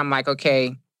I'm on, I'm like,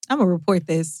 okay, I'm going to report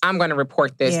this. I'm going to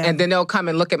report this. Yeah. And then they'll come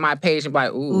and look at my page and be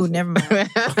like, ooh. Never mind.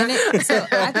 So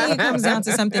I think it comes down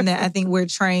to something that I think we're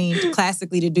trained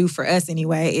classically to do for us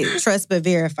anyway. Trust but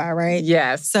verify, right?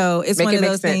 Yes. So it's one of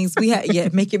those things we have. Yeah,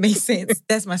 make it make sense.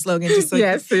 That's my slogan. Just so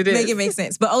yes, it is. Make it make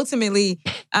sense. But ultimately,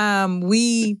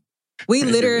 we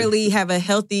literally have a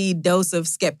healthy dose of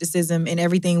skepticism in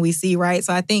everything we see, right?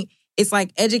 So I think it's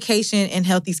like education and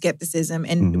healthy skepticism.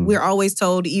 And we're always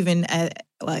told,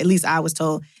 at least I was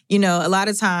told, a lot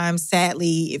of times,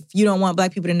 sadly, if you don't want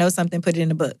Black people to know something, put it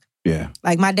in a book. Yeah.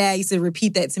 Like my dad used to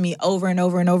repeat that to me over and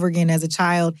over and over again as a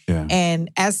child. Yeah. And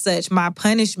as such, my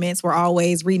punishments were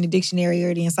always reading the dictionary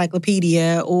or the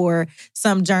encyclopedia or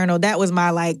some journal. That was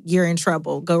my you're in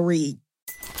trouble, go read.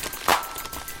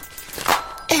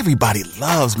 Everybody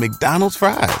loves McDonald's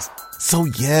fries. So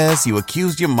yes, you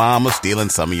accused your mom of stealing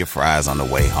some of your fries on the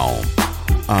way home.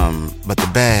 But the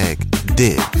bag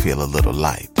did feel a little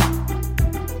light.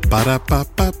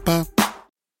 Ba-da-ba-ba-ba.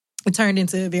 It turned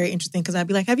into very interesting because I'd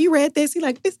be like, have you read this? He's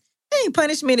like, this ain't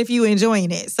punishment if you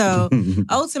enjoying it. So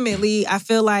ultimately, I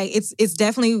feel like it's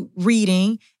definitely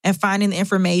reading and finding the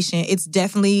information. It's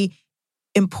definitely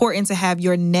important to have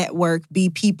your network be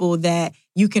people that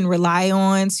you can rely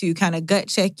on to kind of gut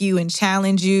check you and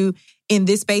challenge you in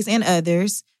this space and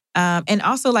others. And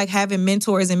also having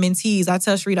mentors and mentees. I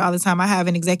tell Shireda all the time, I have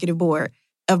an executive board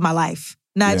of my life,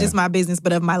 not just my business,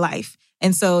 but of my life.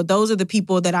 And so those are the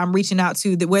people that I'm reaching out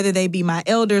to, that whether they be my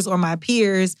elders or my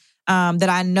peers, that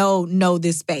I know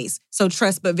this space. So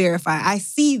trust but verify. I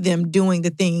see them doing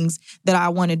the things that I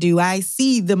want to do. I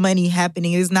see the money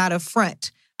happening. It's not a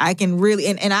front. I can really,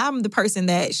 and I'm the person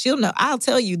that she'll know. I'll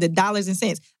tell you the dollars and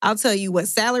cents. I'll tell you what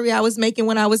salary I was making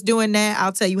when I was doing that.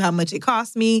 I'll tell you how much it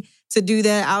cost me to do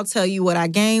that. I'll tell you what I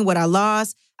gained, what I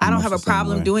lost. I don't have a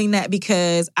problem doing that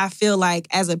because I feel like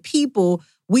as a people,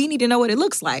 we need to know what it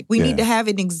looks like. We need to have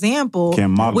an example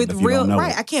Can't model it with if you real, don't know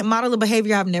right? it. I can't model a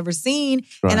behavior I've never seen. Right. I can't model a behavior I've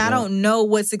never seen. Right. And I don't know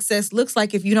what success looks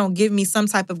like if you don't give me some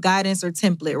type of guidance or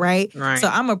template, right? Right. So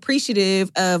I'm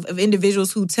appreciative of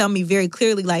individuals who tell me very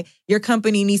clearly, like, your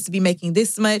company needs to be making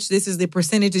this much. This is the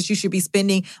percentage that you should be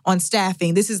spending on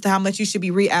staffing. This is how much you should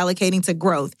be reallocating to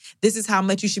growth. This is how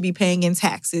much you should be paying in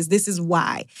taxes. This is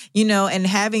why, and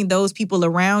having those people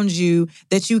around you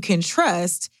that you can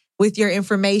trust with your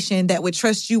information, that would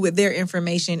trust you with their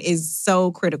information, is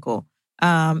so critical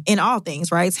in all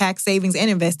things, right? Tax savings and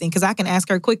investing. Because I can ask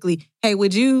her quickly, hey,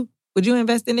 would you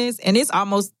invest in this? And it's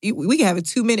almost, we can have a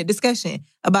 2-minute discussion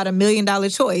about $1 million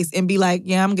choice and be like,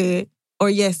 yeah, I'm good. Or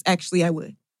yes, actually I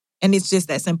would. And it's just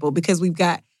that simple because we've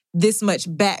got this much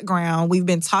background. We've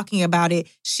been talking about it.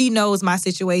 She knows my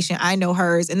situation. I know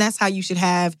hers. And that's how you should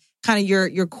have kind of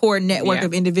your core network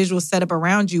of individuals set up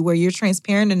around you, where you're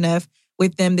transparent enough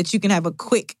with them that you can have a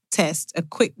quick test, a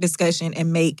quick discussion,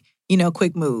 and make,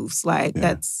 quick moves. Like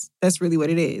that's really what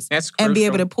it is. That's crucial. And be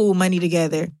able to pool money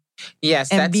together.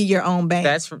 Yes, and be your own bank.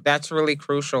 That's really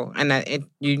crucial. And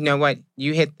you know what?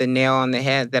 You hit the nail on the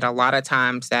head that a lot of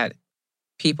times that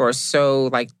people are so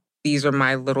like, these are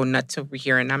my little nuts over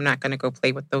here, and I'm not going to go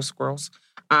play with those squirrels.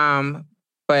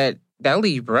 But that'll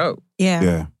leave you broke.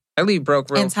 Yeah. That'll leave you broke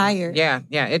real and tired. Yeah.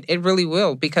 It really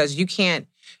will, because you can't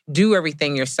do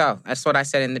everything yourself. That's what I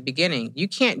said in the beginning. You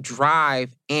can't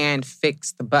drive and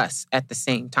fix the bus at the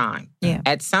same time. Yeah.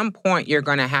 At some point, you're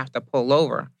going to have to pull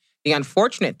over. The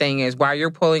unfortunate thing is, while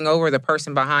you're pulling over, the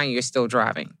person behind you is still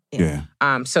driving. Yeah.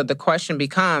 So the question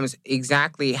becomes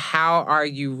exactly how are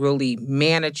you really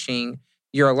managing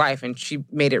your life? And she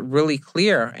made it really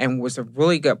clear and was a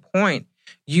really good point.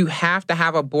 You have to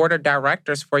have a board of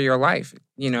directors for your life.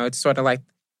 It's sort of like,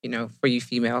 for you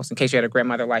females, in case you had a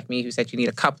grandmother like me who said you need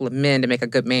a couple of men to make a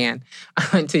good man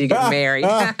until you get married.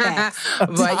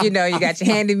 But, you got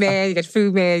your handyman, you got your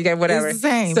food man, you got whatever. It's the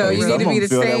same. So you need to be the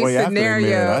same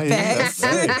scenario. Hey,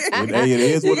 it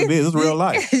is what it is. It's real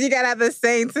life. You got to have the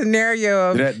same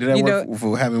scenario. Did that work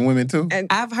for having women too? And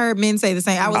I've heard men say the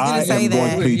same. I was going to say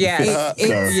that.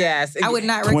 Yes. I would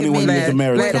not recommend 21 years of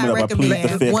marriage coming up. I plead the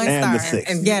 5th one and the star.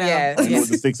 6th. Yes. I know what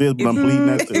the 6 is, but I'm pleading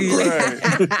that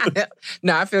too.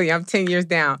 No, I feel you. I'm 10 years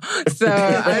down. So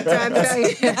I'm trying to tell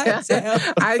you.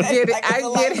 I get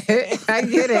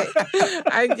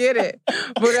it.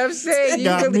 But I'm saying you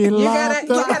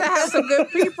gotta have some good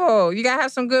people. You gotta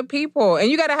have some good people.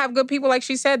 And you gotta have good people, like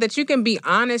she said, that you can be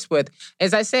honest with.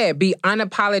 As I said, be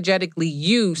unapologetically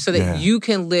you so that you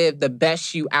can live the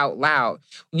best you out loud.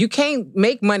 You can't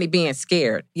make money being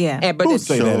scared. Yeah. But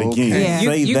say that again.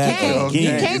 You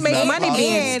can't make money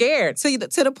being scared. So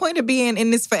to the point of being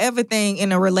in this forever thing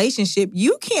in a relationship,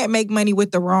 you can't make money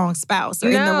with the wrong spouse or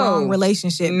in the wrong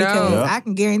relationship. Because I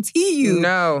can guarantee you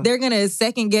they're going to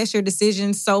second guess your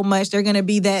decisions so much. They're going to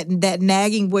be that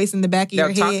nagging voice in the back of your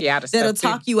head that'll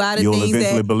talk you out of You'll things. You'll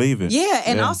eventually believe it. Yeah,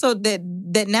 and also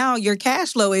that now your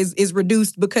cash flow is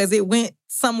reduced because it went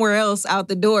somewhere else out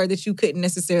the door that you couldn't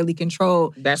necessarily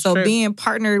control. That's so true. Being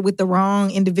partnered with the wrong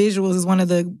individuals is one of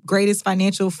the greatest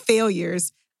financial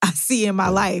failures I see in my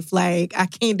life. Like, I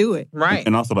can't do it. Right.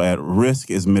 And also to add, risk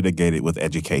is mitigated with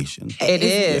education. It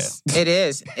is. Yeah. It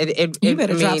is. You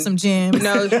better drop some gems.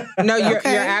 No, you're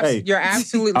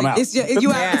absolutely. I'm out.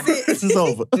 You opposite. This is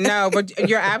over. No, but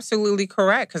you're absolutely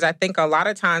correct, because I think a lot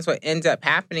of times what ends up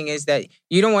happening is that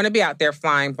you don't want to be out there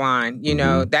flying blind.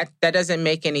 That doesn't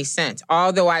make any sense.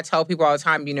 Although I tell people all the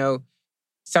time,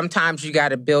 sometimes you got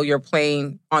to build your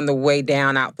plane on the way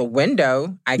down out the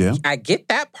window. I get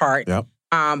that part. Yep.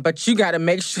 But you got to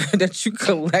make sure that you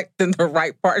collecting the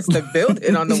right parts to build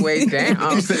it on the way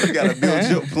down. You said you got to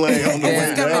build your plane on the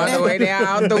way down. On the way down,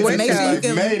 out the window. Make sure you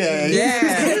can, Mayday.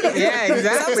 Yeah,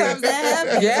 exactly. Sometimes that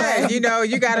happens. Yeah,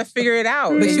 you got to figure it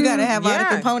out. But you got to have all the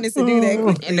components to do that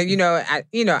quickly.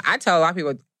 And I tell a lot of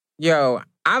people,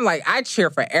 I'm like, I cheer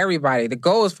for everybody. The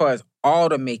goal is for us all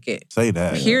to make it. Say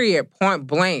that. Period. Point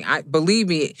blank. Believe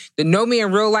me, to know me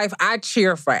in real life, I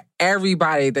cheer for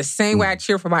everybody. The same way I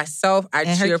cheer for myself,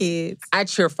 I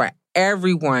cheer for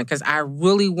everyone, because I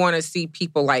really want to see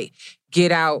people like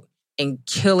get out and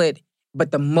kill it. But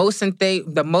the most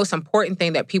important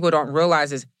thing that people don't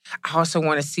realize is I also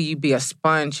want to see you be a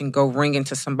sponge and go ring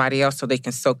into somebody else so they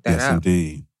can soak that up. Yes,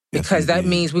 indeed. Because that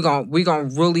means we're gonna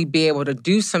really be able to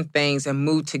do some things and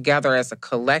move together as a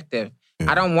collective.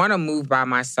 I don't want to move by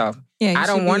myself. I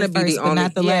don't want to be the only.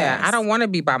 I don't want to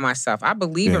be by myself. I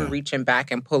believe in reaching back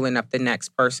and pulling up the next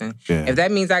person. Yeah. If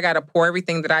that means I got to pour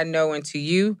everything that I know into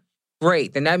you,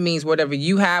 great. Then that means whatever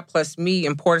you have plus me,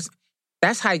 importance.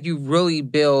 That's how you really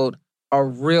build a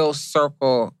real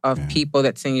circle of people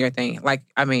that's in your thing. Like,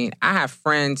 I mean, I have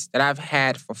friends that I've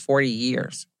had for 40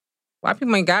 years. A lot of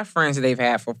people ain't got friends that they've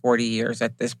had for 40 years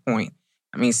at this point.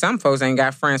 I mean, some folks ain't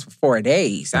got friends for 4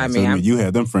 days. I mean, you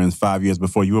had them friends 5 years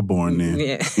before you were born then.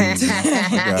 Yeah. If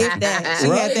that. She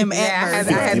had them at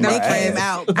birth. I had them came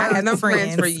out. I had them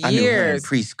friends for years.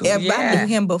 Preschool. Yeah, I knew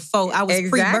him before. I was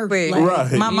pre-birth. Like,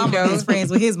 Right. My mama was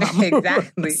friends with his mama.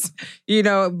 Exactly.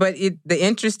 But the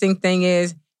interesting thing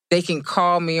is they can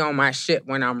call me on my shit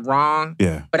when I'm wrong.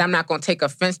 Yeah. But I'm not going to take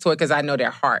offense to it because I know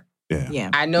their heart. Yeah.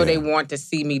 I know they want to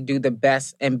see me do the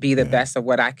best and be the best of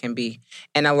what I can be.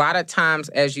 And a lot of times,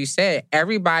 as you said,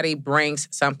 everybody brings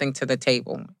something to the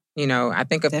table. I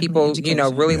think of people,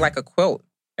 really like a quilt.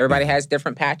 Everybody has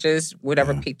different patches,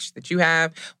 whatever patch that you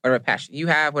have, whatever patch you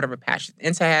have, whatever patch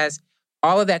Insa has.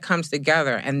 All of that comes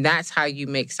together, and that's how you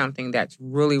make something that's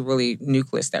really, really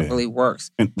nucleus that really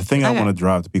works. And the thing I want to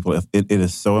drive to people, it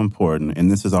is so important, and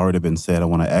this has already been said, I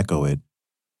want to echo it,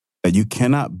 that you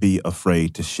cannot be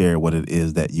afraid to share what it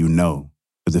is that you know.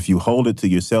 Because if you hold it to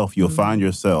yourself, you'll find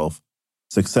yourself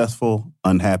successful,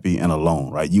 unhappy, and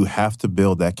alone, right? You have to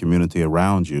build that community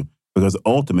around you because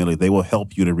ultimately they will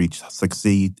help you to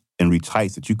succeed and reach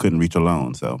heights that you couldn't reach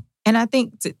alone. So, and I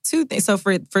think two things. So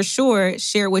for sure,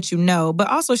 share what you know, but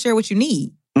also share what you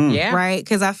need. Yeah. Right?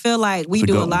 Because I feel like we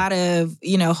do a lot of,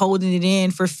 holding it in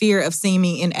for fear of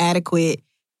seeming inadequate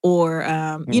or,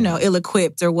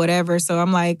 ill-equipped or whatever. So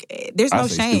I'm like, there's no I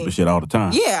say shame. stupid shit all the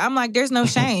time. Yeah, I'm like, there's no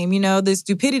shame. The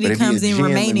stupidity But if comes you're in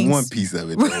remaining. one piece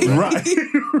of it, though, right?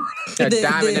 A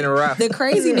diamond in the rough. The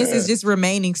craziness is just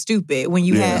remaining stupid when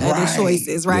you had other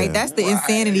choices, right? Yeah. That's the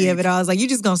insanity of it all. It's like, you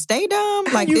just gonna stay dumb?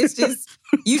 Like, this just,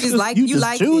 you just like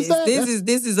this.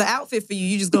 This is an outfit for you.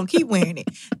 You just gonna keep wearing it.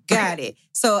 Got it.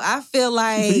 So I feel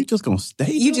like you just gonna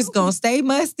stay. You just gonna stay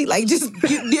musty. Like,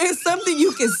 there's something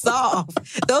you can solve.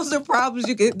 Those are problems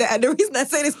you can. The reason I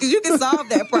say this because you can solve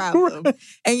that problem,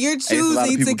 and you're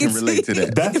choosing to can relate to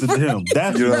that. That's the them.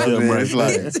 That's the them right It's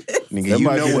like, nigga, you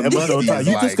know what musty is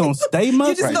you like. just gonna stay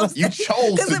musty. You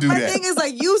chose to do my that. thing is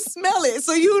like, you smell it,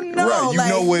 so you know. Right, you like,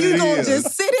 know what you it gonna is.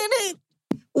 just sit in it.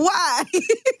 Why?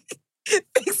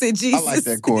 Fix it, Jesus. I like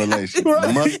that correlation.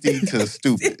 Musty to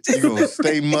stupid. You're going to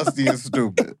stay musty and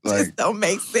stupid. Just don't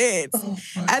make sense.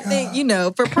 I think,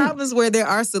 for problems where there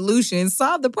are solutions,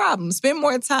 solve the problem. Spend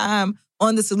more time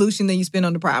on the solution than you spend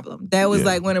on the problem. That was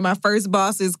like one of my first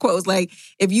boss's quotes. Like,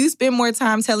 if you spend more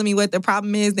time telling me what the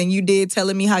problem is than you did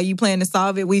telling me how you plan to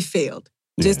solve it, we failed.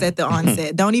 Just at the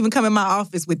onset. Don't even come in my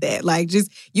office with that. Like,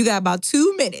 you got about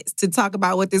 2 minutes to talk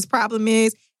about what this problem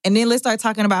is, and then let's start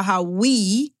talking about how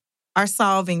we are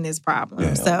solving this problem.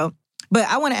 Yeah. So, but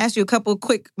I want to ask you a couple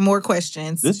quick more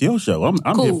questions. This your show. I'm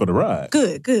Cool. here for the ride.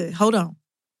 Good. Hold on.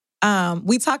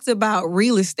 We talked about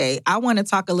real estate. I want to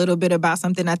talk a little bit about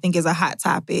something I think is a hot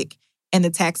topic and the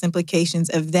tax implications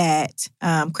of that,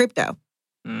 crypto.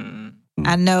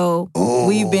 I know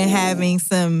we've been having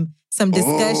some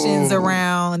discussions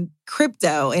around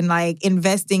crypto and like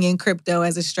investing in crypto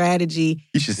as a strategy.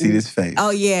 You should see this face. Oh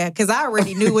yeah, because I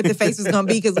already knew what the face was going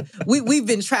to be because we've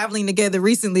been traveling together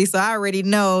recently, so I already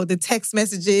know the text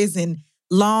messages and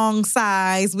long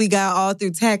sighs we got all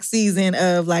through tax season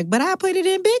of like, but I put it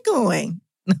in Bitcoin.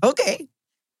 Okay.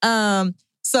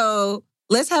 So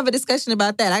let's have a discussion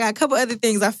about that. I got a couple other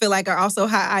things I feel like are also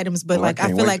hot items, but I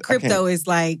feel like crypto is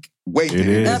like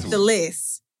up the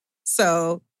list.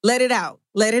 So let it out.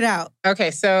 Okay,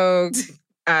 so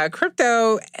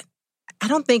crypto, I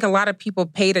don't think a lot of people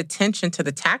paid attention to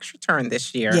the tax return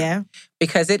this year. Yeah.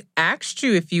 Because it asked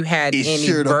you if you had It any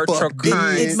sure the virtual fuck did.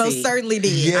 currency. It most certainly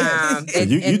did. Yes.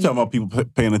 You talking about people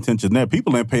paying attention there.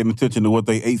 People ain't paying attention to what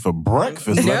they ate for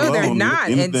breakfast. No, let they're alone not.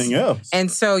 anything else. And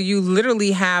so you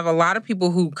literally have a lot of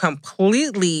people who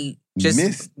completely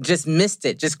just missed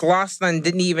it, just glossed on,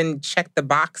 didn't even check the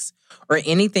box or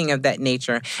anything of that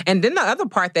nature. And then the other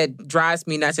part that drives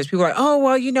me nuts is people are like, oh,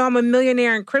 well, I'm a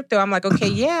millionaire in crypto. I'm like, okay,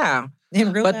 yeah.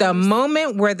 But the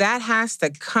moment where that has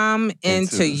to come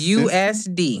into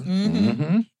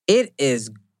USD, it is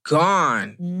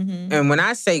gone. And when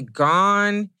I say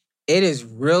gone, it is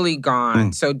really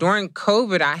gone. So during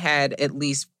COVID, I had at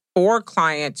least 4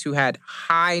 clients who had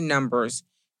high numbers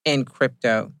in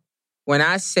crypto. When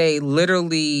I say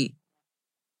literally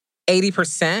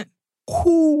 80%,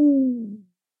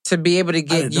 to be able to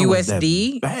get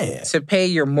USD to pay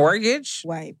your mortgage,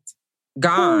 wiped,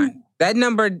 gone. That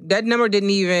number didn't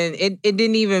even it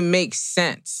didn't even make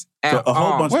sense at So a whole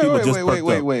all. bunch of people just perked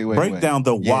up. Wait. Break down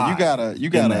the why. You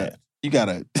gotta You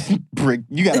gotta bring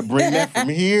that from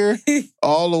here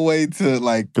all the way to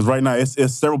like. Because right now it's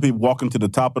several people walking to the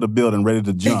top of the building ready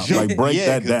to jump. Like break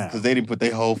that down because they didn't put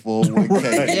their whole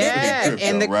 401k. Yeah,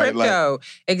 in the right? crypto.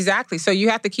 Exactly. So you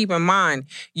have to keep in mind,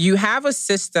 you have a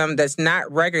system that's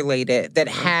not regulated that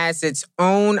has its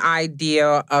own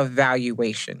idea of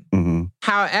valuation. Mm-hmm.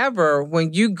 However,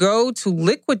 when you go to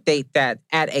liquidate that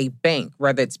at a bank,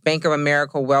 whether it's Bank of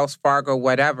America, Wells Fargo,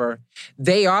 whatever,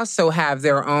 they also have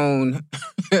their own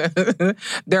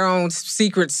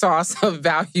secret sauce of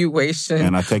valuation.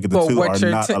 And I take it the two are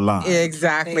not aligned.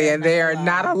 Exactly, and they are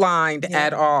not aligned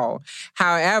at all.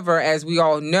 However, as we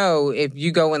all know, if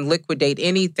you go and liquidate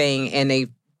anything in a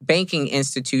banking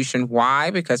institution, why?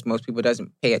 Because most people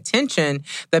doesn't pay attention.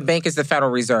 The bank is the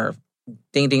Federal Reserve.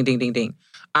 Ding, ding, ding, ding, ding.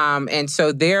 And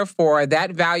so therefore,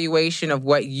 that valuation of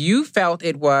what you felt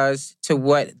it was to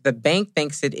what the bank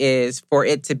thinks it is for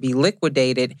it to be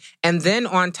liquidated. And then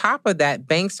on top of that,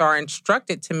 banks are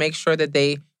instructed to make sure that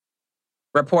they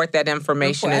report that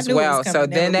information as well. So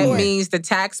then that means the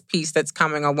tax piece that's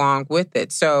coming along with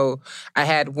it. So I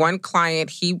had one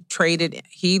client, he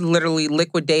literally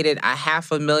liquidated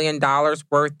 $500,000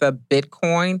 worth of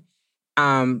Bitcoin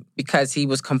because he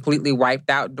was completely wiped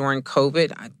out during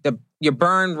COVID. Your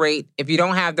burn rate, if you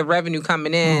don't have the revenue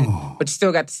coming in, but you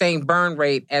still got the same burn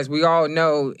rate, as we all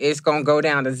know, it's going to go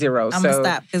down to zero. I'm going to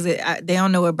stop because they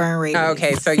don't know what burn rate is.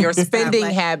 Okay, so your spending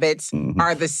habits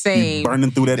are the same. You're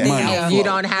burning through that money. And you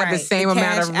don't have the same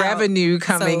amount of revenue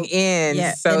coming in.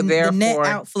 Yeah, so therefore, the net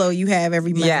outflow you have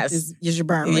every month is your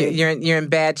burn rate. You're in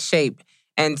bad shape.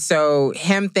 And so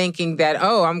him thinking that,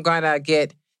 I'm going to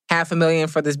get $500,000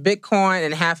 for this Bitcoin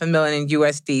and $500,000 in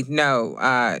USD.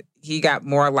 No, he got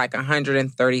more like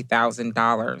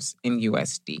 $130,000 in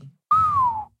USD.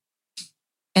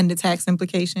 And the tax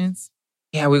implications?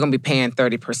 Yeah, we're going to be paying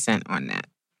 30% on that.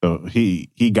 So he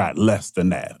got less than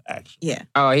that, actually. Yeah.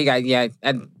 Oh,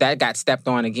 that got stepped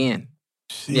on again.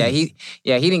 Jeez.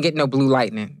 Yeah, he didn't get no blue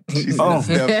lightning. The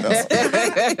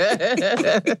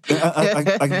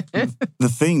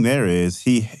thing there is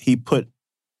he put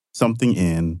something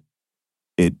in,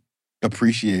 it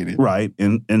appreciated, right,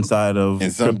 inside of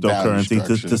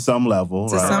cryptocurrency to some level,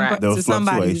 right? There was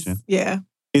fluctuation. Yeah.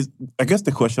 I guess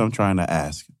the question I'm trying to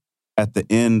ask, at the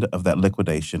end of that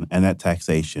liquidation and that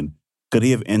taxation, could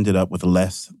he have ended up with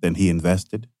less than he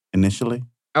invested initially?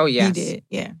 Oh, yes. He did,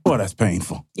 yeah. Oh, that's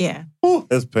painful. Yeah. Oh,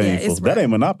 that's painful. That ain't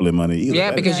monopoly money either.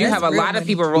 Yeah, because you have a lot of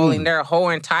people rolling their whole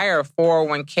entire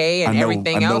 401k and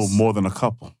everything else. I know more than a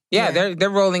couple. Yeah, they're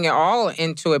rolling it all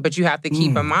into it, but you have to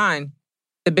keep in mind,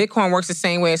 the Bitcoin works the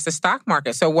same way as the stock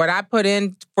market. So what I put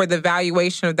in for the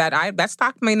valuation of that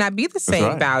stock may not be the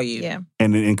same value. Yeah.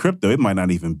 And in crypto, it might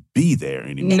not even be there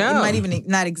anymore. No. It might even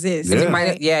not exist.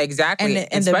 Yeah, exactly.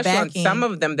 And especially on some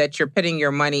of them that you're putting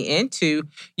your money into,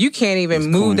 you can't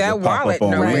even move that wallet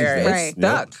nowhere. It's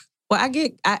stuck. Yep. Well,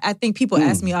 I think people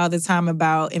ask me all the time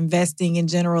about investing in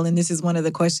general, and this is one of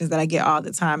the questions that I get all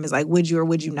the time is like, would you or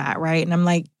would you not, right? And I'm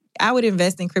like, I would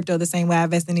invest in crypto the same way I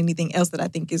invest in anything else that I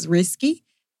think is risky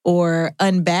or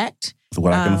unbacked. It's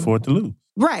what I can afford to lose.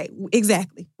 Right,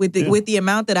 exactly. With the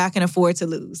amount that I can afford to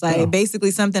lose. Like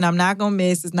basically something I'm not going to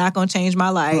miss. It's not going to change my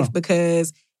life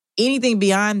because anything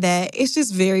beyond that, it's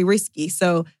just very risky.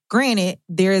 So granted,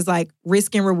 there is like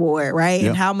risk and reward, right?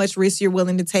 And how much risk you're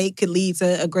willing to take could lead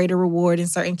to a greater reward in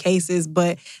certain cases.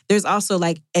 But there's also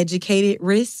like educated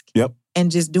risk and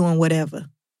just doing whatever.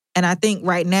 And I think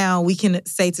right now we can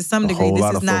say to some degree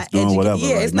this is not educated.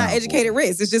 Yeah, it's not educated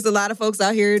risk. It's just a lot of folks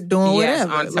out here doing whatever.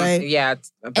 On some,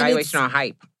 evaluation on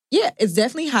hype. Yeah, it's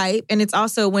definitely hype. And it's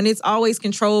also when it's always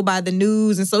controlled by the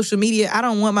news and social media, I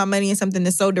don't want my money in something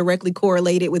that's so directly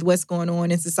correlated with what's going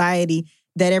on in society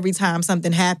that every time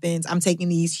something happens, I'm taking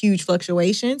these huge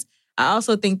fluctuations. I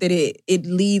also think that it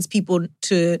leads people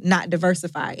to not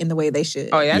diversify in the way they should.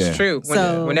 Oh, that's true.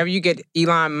 Whenever you get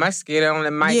Elon Musk get on the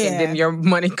mic and then your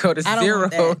money go to zero,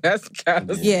 that's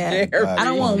kind of scary. I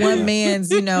don't want one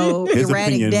man's, erratic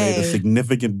day. Made a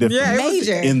significant difference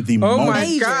major. In the moment. Oh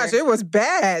my gosh, it was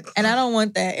bad. And I don't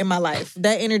want that in my life.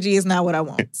 That energy is not what I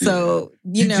want. So,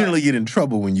 you generally get in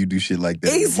trouble when you do shit like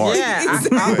that.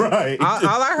 Exactly.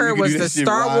 All I heard was the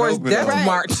Star Wars Death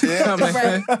March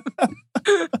coming.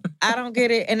 I don't get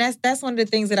it. And that's one of the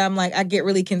things that I'm like, I get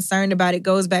really concerned about. It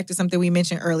goes back to something we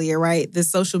mentioned earlier, right? The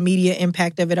social media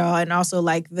impact of it all and also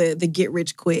like the get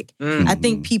rich quick. Mm-hmm. I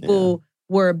think people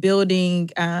were building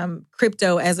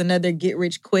crypto as another get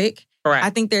rich quick. Correct. I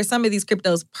think there's some of these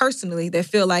cryptos personally that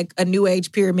feel like a new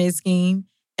age pyramid scheme.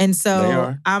 And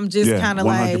so I'm just kind of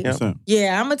like, I'm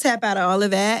going to tap out of all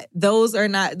of that. Those are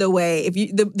not the way. If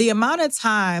you the amount of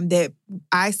time that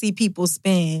I see people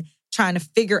spend trying to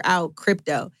figure out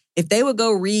crypto, if they would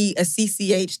go read a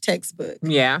CCH textbook.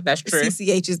 Yeah, that's true.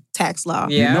 CCH is tax law.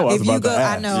 Yeah. You know, I was If you about to go, I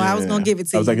ask. know, I was going to give it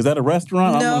to I was you. like, is that a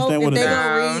restaurant? I don't No, understand if what it they is.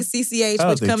 go read CCH, Oh,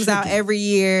 which they comes out chicken. every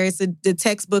year, it's the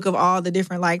textbook of all the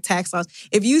different like tax laws.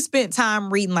 If you spent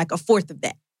time reading like a fourth of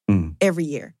that every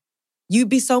year, you'd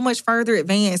be so much further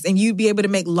advanced and you'd be able to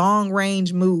make long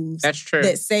range moves That's true.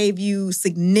 that save you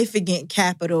significant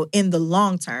capital in the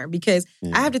long term. Because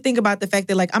I have to think about the fact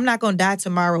that like I'm not going to die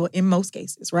tomorrow in most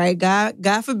cases, right? God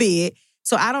forbid.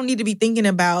 So I don't need to be thinking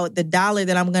about the dollar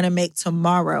that I'm going to make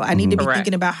tomorrow. I need to be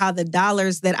thinking about how the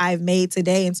dollars that I've made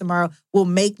today and tomorrow will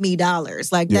make me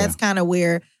dollars. Like that's kind of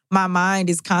where my mind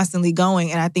is constantly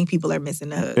going, and I think people are missing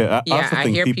the hook. Yeah, I also think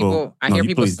hear people.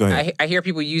 Please go ahead. I hear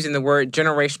people using the word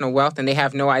generational wealth, and they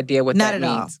have no idea what that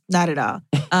means. Not at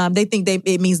all. They think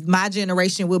it means my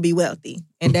generation will be wealthy,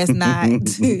 and that's not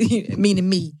meaning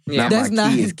me. Yeah. That's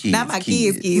Not my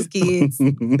kids.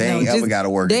 They ain't ever got to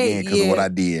work again because of what I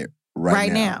did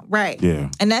right now. Right. Yeah.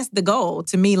 And that's the goal.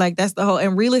 To me, like that's the whole,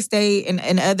 and real estate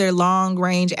and other long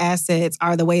range assets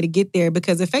are the way to get there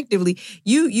because effectively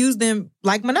you use them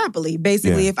like Monopoly.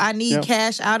 Basically, if I need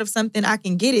cash out of something, I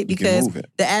can get it because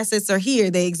the assets are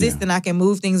here. They exist and I can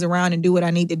move things around and do what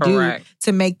I need to do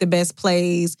to make the best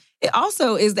plays. It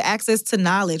also is the access to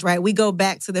knowledge, right? We go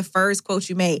back to the first quote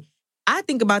you made. I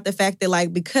think about the fact that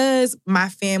like because my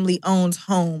family owns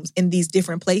homes in these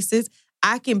different places,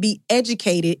 I can be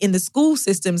educated in the school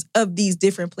systems of these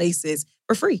different places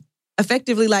for free.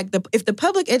 Effectively, like if the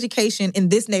public education in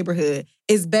this neighborhood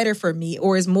is better for me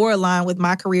or is more aligned with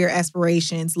my career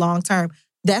aspirations long term,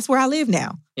 that's where I live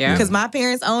now. Yeah. Because my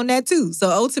parents own that too. So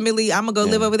ultimately, I'm going to go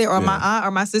live over there or my aunt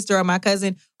or my sister or my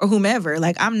cousin or whomever.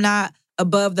 Like I'm not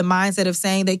above the mindset of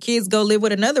saying that kids go live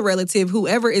with another relative,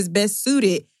 whoever is best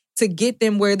suited to get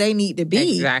them where they need to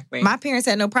be. Exactly. My parents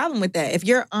had no problem with that. If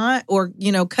your aunt or,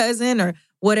 cousin or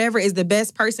whatever is the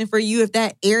best person for you, if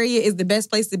that area is the best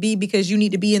place to be because you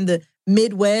need to be in the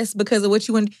Midwest because of what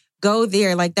you want, go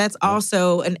there. Like that's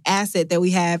also an asset that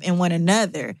we have in one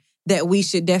another that we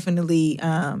should definitely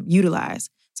utilize.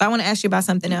 So I want to ask you about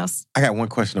something else. I got one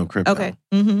question on crypto. Okay.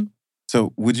 Mm-hmm.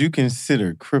 So would you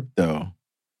consider crypto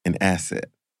an asset?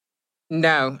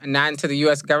 No, not until the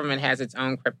U.S. government has its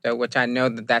own crypto, which I know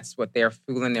that's what they're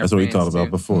fooling their That's what we friends talked about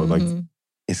to. before. Like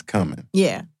it's coming.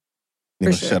 Yeah.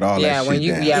 They're gonna shut all that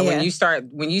shit down.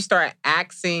 When you start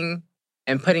axing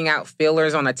and putting out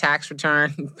fillers on a tax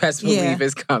return, best believe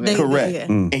it's coming. Correct.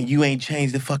 And you ain't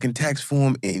changed the fucking tax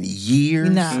form in years.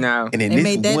 No. And then They this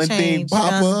made that one thing change.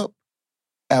 pop up.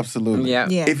 Absolutely. Yeah.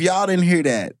 If y'all didn't hear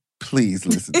that, please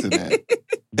listen to that.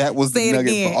 That was Say the it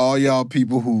nugget again. for all y'all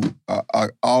people who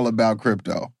are all about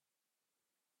crypto.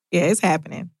 Yeah, it's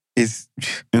happening.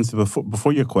 And so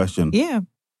before your question, Yeah.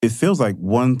 it feels like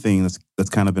one thing that's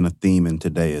kind of been a theme in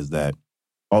today is that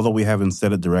although we haven't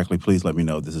said it directly, please let me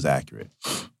know this is accurate.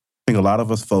 I think a lot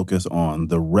of us focus on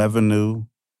the revenue,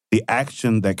 the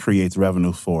action that creates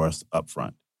revenue for us up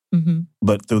front. Mm-hmm.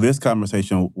 But through this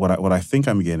conversation, what I think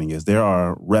I'm getting is there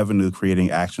are revenue creating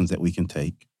actions that we can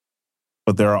take,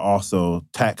 but there are also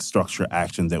tax structure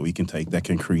actions that we can take that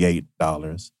can create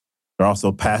dollars. There are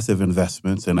also passive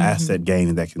investments and asset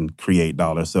gaining that can create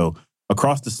dollars. So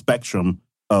across the spectrum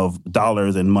of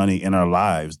dollars and money in our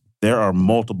lives, there are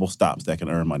multiple stops that can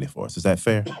earn money for us. Is that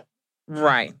fair?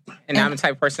 Right. And I'm the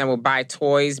type of person that will buy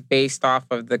toys based off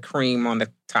of the cream on the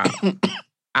top.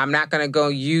 I'm not going to go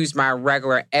use my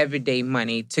regular everyday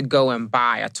money to go and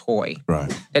buy a toy.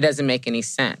 Right. That doesn't make any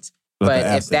sense. Let the But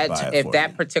asset buy it for that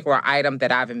you. particular item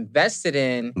that I've invested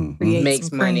in Create makes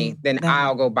some money, cream. then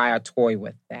I'll go buy a toy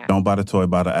with that. Don't buy the toy,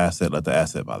 buy the asset. Let the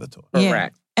asset buy the toy.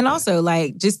 Correct. And also,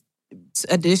 like, just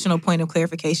additional point of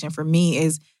clarification for me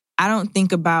is I don't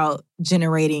think about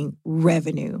generating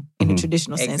revenue in a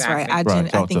traditional sense, right?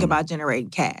 Exactly. I think about generating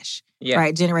cash, Yeah.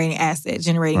 right? Generating assets,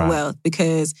 generating Right. wealth,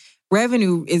 because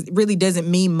revenue really doesn't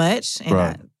mean much. And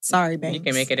Right. sorry, babe. You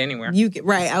can make it anywhere.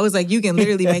 Right. I was like, you can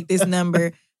literally make this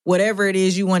number, whatever it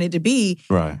is you want it to be.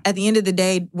 Right. At the end of the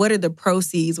day, what are the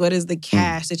proceeds? What is the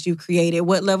cash that you created?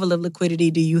 What level of liquidity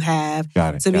do you have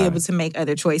Got it, to be got able it. to make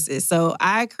other choices? So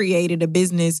I created a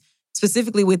business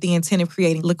specifically with the intent of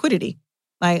creating liquidity.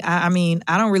 Like, I mean,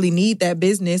 I don't really need that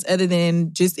business other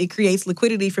than just it creates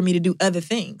liquidity for me to do other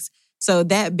things. So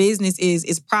that business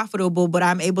is profitable, but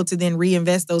I'm able to then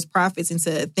reinvest those profits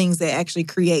into things that actually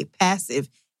create passive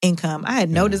income. I had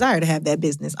no desire to have that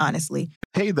business, honestly.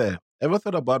 Hey there, ever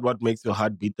thought about what makes your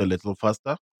heart beat a little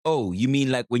faster? Oh, you mean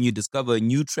like when you discover a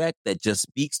new track that just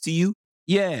speaks to you?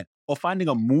 Yeah. Or finding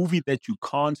a movie that you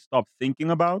can't stop thinking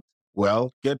about.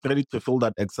 Well, get ready to feel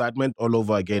that excitement all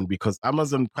over again because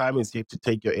Amazon Prime is here to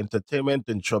take your entertainment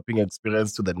and shopping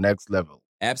experience to the next level.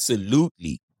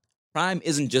 Absolutely. Prime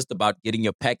isn't just about getting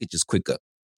your packages quicker.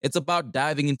 It's about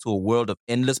diving into a world of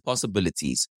endless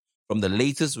possibilities, from the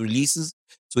latest releases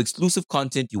to exclusive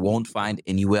content you won't find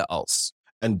anywhere else.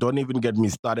 And don't even get me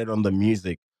started on the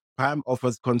music. Prime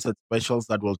offers concert specials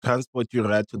that will transport you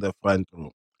right to the front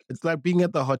room. It's like being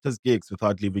at the hottest gigs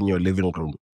without leaving your living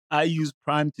room. I use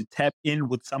Prime to tap in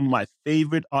with some of my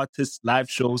favorite artists' live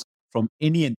shows from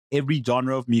any and every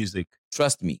genre of music.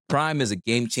 Trust me, Prime is a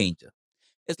game changer.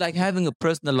 It's like having a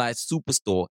personalized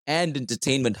superstore and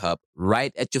entertainment hub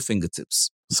right at your fingertips.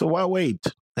 So why wait?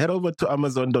 Head over to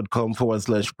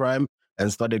amazon.com/Prime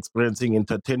and start experiencing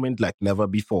entertainment like never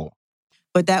before.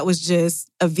 But that was just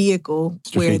a vehicle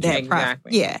where that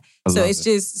Exactly. Yeah. So it's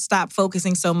just stop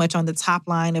focusing so much on the top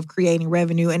line of creating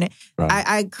revenue. And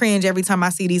I cringe every time I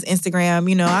see these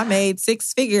Instagram, I made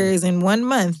 6 figures in 1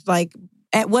 month. Like,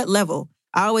 at what level?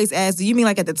 I always ask, do you mean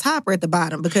like at the top or at the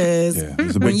bottom? Because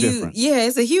it's a big difference. Yeah,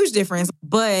 it's a huge difference.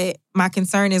 But my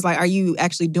concern is, like, are you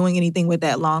actually doing anything with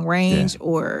that long range,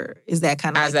 or is that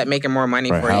kind of how's that making more money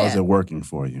Right. for you? How is it working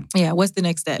for you? Yeah, what's the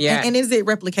next step? Yeah. And is it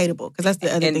replicatable? Because that's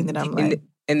the other thing that I'm like,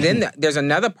 And then there's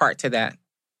another part to that.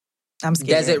 I'm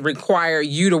scared. Does it require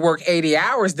you to work 80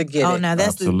 hours to get it? Oh, now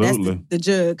that's the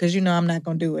jug, because I'm not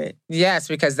going to do it. Yes,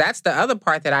 because that's the other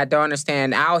part that I don't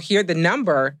understand. I'll hear the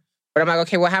number, but I'm like,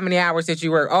 okay, well, how many hours did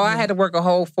you work? Oh, I had to work a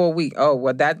whole full week. Oh,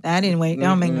 well, that didn't wait. That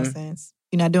don't make no sense.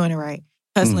 You're not doing it right.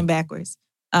 Hustling backwards.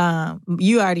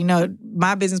 You already know,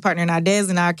 my business partner and Des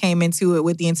and I came into it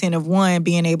with the intent of, 1,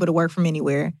 being able to work from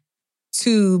anywhere.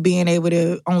 2, being able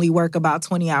to only work about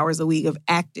 20 hours a week of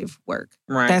active work.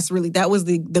 Right. That was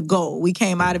the goal. We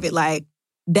came out of it like,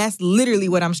 that's literally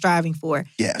what I'm striving for.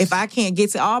 Yes. If I can't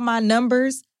get to all my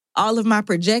numbers, all of my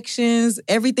projections,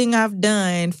 everything I've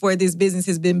done for this business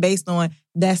has been based on,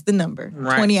 that's the number,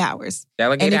 20 hours.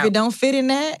 Delegate and if out. it don't fit in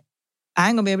that, I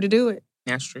ain't gonna be able to do it.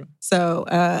 That's true. So,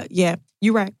 yeah,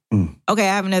 you're right. Okay,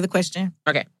 I have another question.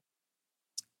 Okay.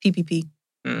 PPP.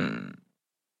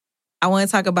 I want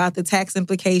to talk about the tax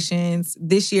implications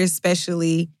this year,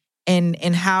 especially, and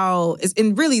how,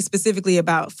 and really specifically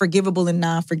about forgivable and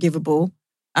non-forgivable,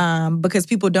 because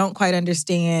people don't quite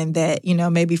understand that,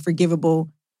 maybe forgivable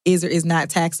is or is not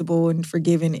taxable, and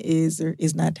forgiven is or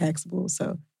is not taxable.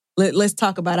 So let's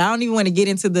talk about it. I don't even want to get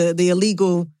into the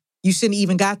illegal, you shouldn't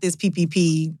even got this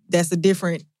PPP. That's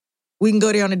we can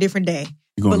go there on a different day.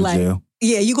 You going to jail?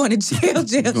 Yeah, you going to jail.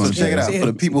 So check it out. For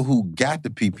the people who got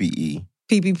the PPE.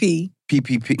 PPP.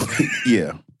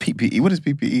 Yeah. PPE. What is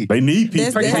PPE? They need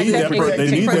PPE. They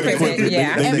need that equipment.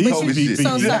 Yeah. They need PPE.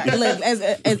 So sorry, look, as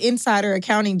an insider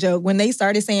accounting joke, when they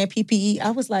started saying PPE,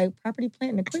 I was like, property,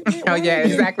 plant, and equipment? Oh, yeah,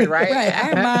 exactly right. Right.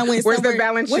 Our mind went Where's somewhere. the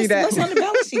balance sheet at? What's on the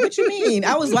balance sheet? What you mean?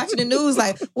 I was watching the news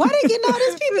like, why they getting all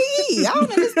this PPE? I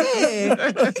don't understand.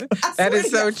 That is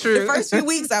so true. The first few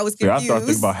weeks, I was Yeah, I confused. started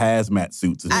thinking about hazmat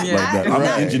suits and stuff like that. I'm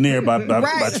an engineer by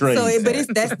trade. So, but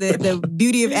that's the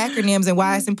beauty of acronyms and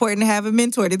why it's important to have a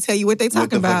mentor to tell you what they're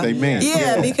talking about. They mean.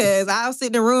 Yeah, because I'll sit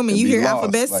in the room and you be hear lost.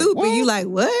 alphabet Like, soup what? and you like,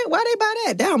 what? Why they buy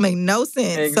that? That don't make no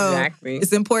sense. Exactly. So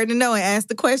it's important to know and ask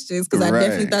the questions, because I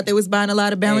definitely thought they was buying a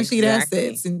lot of balance sheet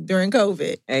assets during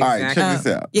COVID. All right, check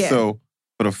this out. Yeah. So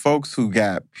for the folks who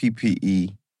got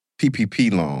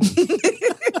PPP loans,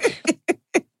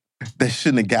 they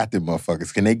shouldn't have got them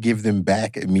motherfuckers. Can they give them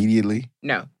back immediately?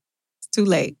 No. It's too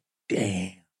late.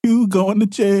 Damn. You going to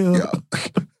jail.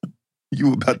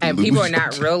 You about to And lose people are your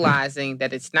not job. realizing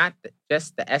that it's not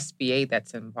just the SBA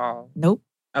that's involved. Nope.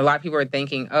 A lot of people are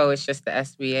thinking, oh, it's just the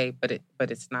SBA, but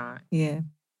it's not. Yeah.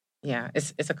 Yeah,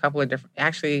 it's a couple of different.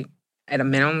 Actually, at a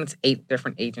minimum, it's 8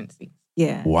 different agencies.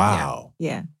 Yeah. Wow.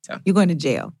 Yeah. So you're going to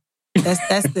jail.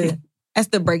 That's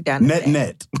the breakdown.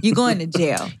 Net. You're going to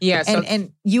jail. Yeah. So,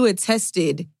 And you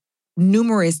attested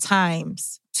numerous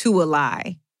times to a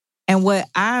lie.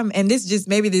 And this just,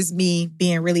 maybe this is me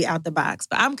being really out the box,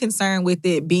 but I'm concerned with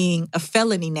it being a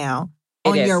felony now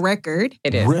on your record.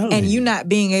 It is. Really? And you not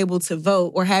being able to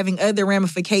vote or having other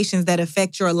ramifications that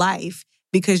affect your life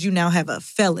because you now have a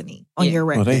felony on your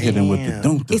record. Well, they hit him with the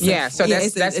dum. Yeah, so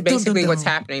that's a basically what's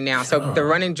dum-dum-dum. happening now. So the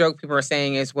running joke people are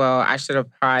saying is, well, I should have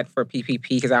applied for PPP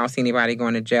because I don't see anybody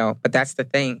going to jail. But that's the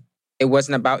thing. It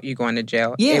wasn't about you going to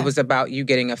jail. Yeah. It was about you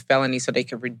getting a felony so they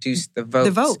could reduce the votes.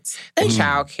 The votes. The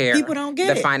child care. People don't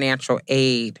get the it. financial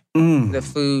aid. The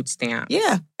food stamps.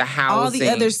 Yeah. The housing. All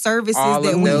the other services all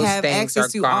that of we those have things access are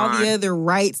to, all the gone. other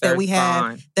rights that They're we have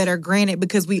gone. that are granted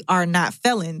because we are not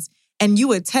felons. And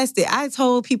you attested. I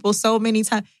told people so many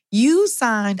times, you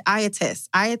signed, I attest,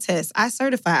 I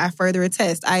certify, I further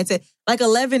attest, I attest, like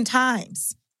 11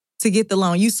 times to get the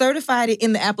loan. You certified it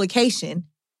in the application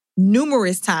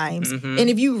numerous times. Mhm. And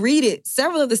if you read it,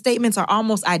 several of the statements are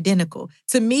almost identical.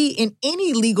 To me, in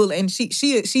any legal, and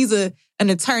she's an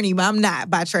attorney, but I'm not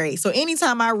by trade. So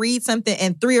anytime I read something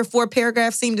and 3 or 4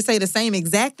 paragraphs seem to say the same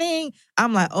exact thing,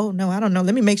 I'm like, oh no, I don't know.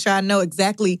 Let me make sure I know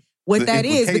exactly what The that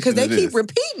is, because they implication keep of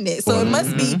repeating it. So it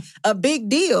must be a big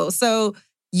deal. So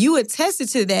you attested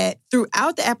to that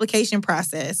throughout the application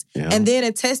process, and then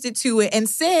attested to it and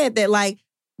said that like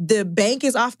the bank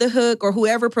is off the hook, or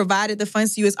whoever provided the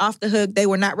funds to you is off the hook. They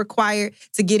were not required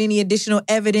to get any additional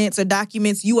evidence or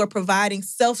documents. You are providing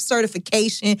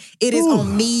self-certification. It is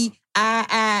on me.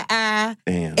 I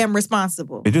am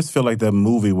responsible. It just feel like that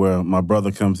movie where my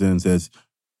brother comes in and says,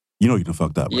 you know you done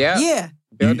fucked up, right? Yeah.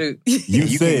 Bill Duke. You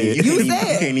said. You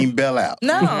can't even bail out.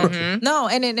 No, no.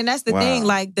 And that's the thing. Wow.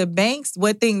 Like the banks,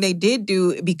 what thing they did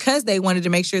do, because they wanted to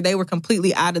make sure they were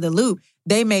completely out of the loop,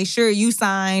 they made sure you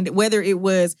signed, whether it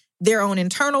was their own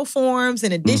internal forms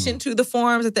in addition to the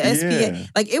forms at the SBA. Yeah.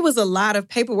 Like it was a lot of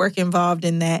paperwork involved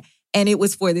in that. And it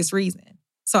was for this reason.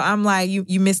 So I'm like,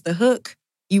 you missed the hook.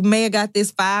 You may have got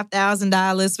this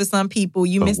 $5,000 for some people.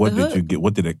 You But missed what the hook. did you get?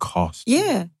 What did it cost?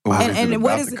 Yeah. What is it And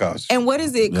about to cost you? what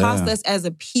does it cost Yeah. us as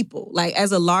a people, like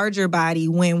as a larger body,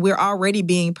 when we're already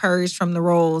being purged from the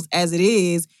roles as it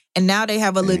is, and now they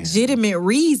have a legitimate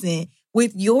reason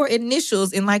with your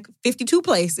initials in like 52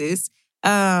 places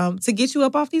to get you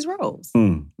up off these roles.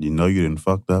 You know you didn't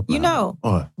fucked up. You know.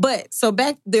 Oh, But so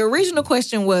back, the original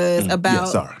question was about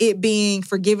sorry. it being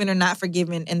forgiven or not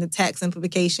forgiven and the tax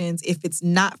implications if it's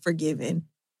not forgiven.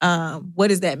 What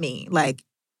does that mean, like,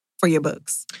 for your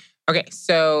books? Okay,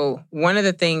 so one of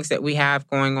the things that we have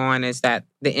going on is that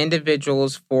the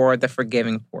individuals for the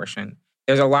forgiving portion,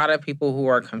 there's a lot of people who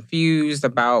are confused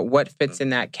about what fits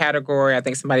in that category. I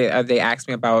think somebody the other day asked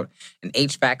me about an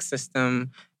HVAC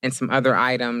system and some other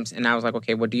items, and I was like,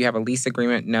 okay, well, do you have a lease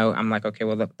agreement? No. I'm like, okay,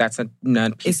 well, look, that's a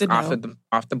none piece It's a off no.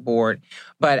 off the board.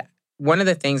 But one of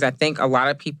the things I think a lot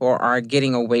of people are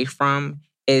getting away from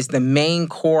is the main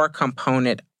core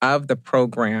component of the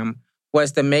program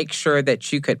was to make sure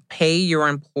that you could pay your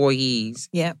employees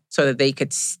so that they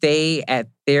could stay at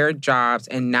their jobs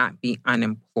and not be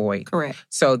unemployed. Correct.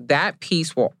 So that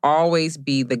piece will always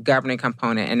be the governing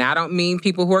component. And I don't mean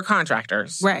people who are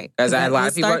contractors. Right. Because a lot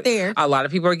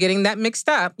of people are getting that mixed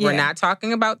up. Yeah. We're not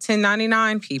talking about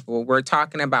 1099 people. We're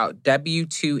talking about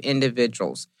W-2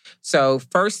 individuals. So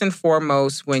first and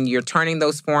foremost, when you're turning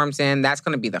those forms in, that's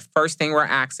going to be the first thing we're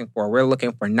asking for. We're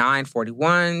looking for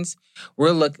 941s.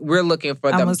 We're looking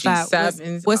for the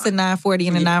G7s. What's the 940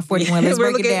 and the 941? Let's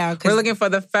break it down. We're looking for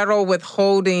the federal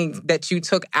withholding that you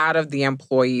took out of the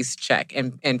employee's check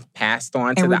and passed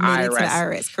on to the IRS. To the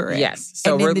IRS, correct. Yes.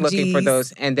 So And then we're the looking for Gs.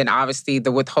 those. And then obviously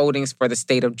the withholdings for the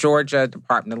state of Georgia,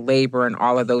 Department of Labor, and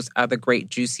all of those other great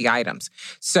juicy items.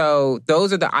 So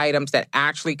those are the items that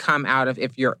actually come out of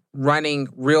if you're running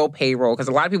real payroll. Because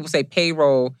a lot of people say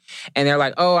payroll and they're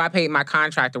like, oh, I paid my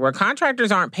contractor. Well,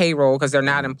 contractors aren't payroll because they're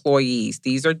not employees.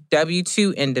 These are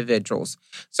W-2 individuals.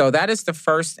 So that is the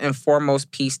first and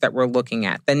foremost piece that we're looking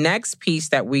at. The next piece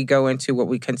that we go into what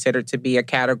we consider to be a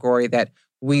category that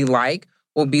we like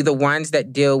will be the ones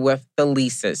that deal with the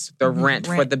leases, the rent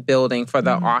for the building, for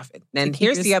the office. And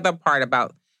here's the other part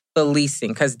about the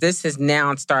leasing, because this has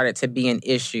now started to be an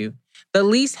issue. The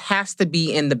lease has to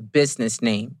be in the business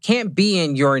name. Can't be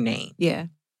in your name. Yeah.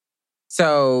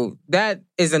 So that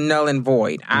is a null and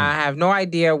void. I have no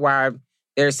idea why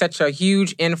there's such a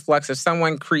huge influx of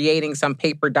someone creating some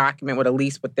paper document with a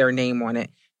lease with their name on it.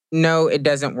 No, it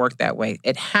doesn't work that way.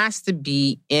 It has to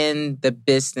be in the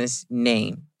business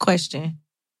name. Question.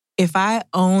 If I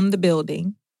own the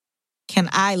building, can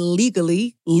I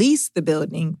legally lease the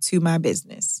building to my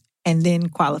business and then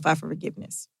qualify for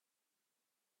forgiveness?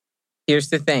 Here's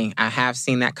the thing. I have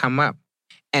seen that come up.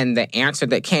 And the answer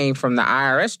that came from the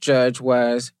IRS judge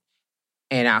was,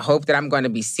 and I hope that I'm going to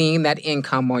be seeing that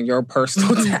income on your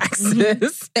personal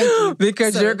taxes. Thank you.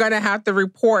 Because you're going to have to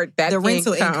report that the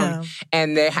rental income.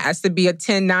 And there has to be a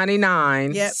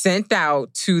 1099 sent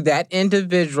out to that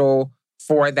individual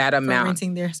for that amount. For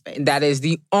renting their space. That is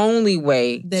the only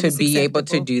way That to is be able to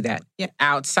acceptable. do that. Yeah.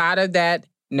 Outside of that,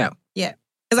 no. Yeah.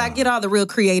 Because I get all the real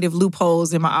creative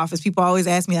loopholes in my office. People always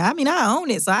ask me, I own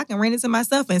it, so I can rent it to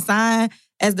myself and sign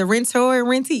as the rentor and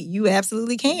rentee. You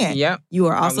absolutely can. Yep. You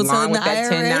are also telling the with that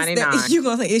IRS that you're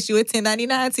going to issue a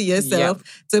 1099 to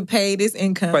yourself to pay this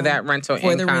income. For that rental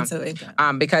income. For the rental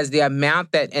income. Because the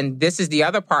amount that, and this is the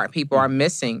other part people are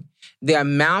missing, the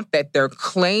amount that they're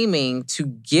claiming to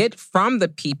get from the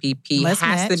PPP Must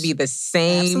has match. to be the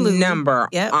same Absolutely. number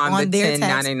on the their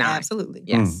 1099. tax. Absolutely.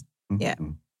 Yes. Yeah.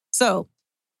 So,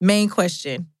 main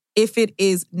question. If it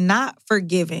is not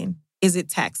forgiven, is it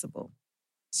taxable?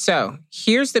 So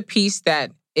here's the piece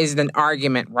that is an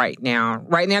argument right now.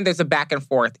 Right now, there's a back and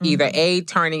forth. Either A,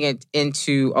 turning it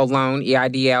into a loan,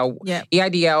 EIDL. Yep.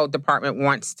 EIDL department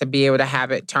wants to be able to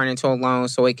have it turn into a loan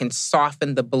so it can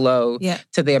soften the blow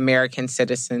to the American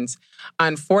citizens.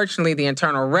 Unfortunately, the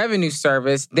Internal Revenue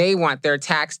Service, they want their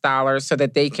tax dollars so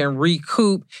that they can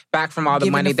recoup back from all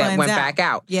the money that went back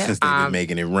out. Since they've been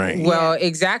making it rain. Well,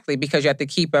 exactly, because you have to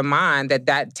keep in mind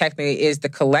that technically is the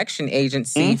collection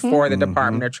agency for the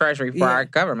Department of Treasury, for our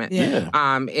government.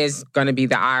 Is going to be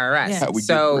the IRS.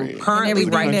 So currently,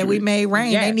 everything that we made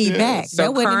rain, they need back. So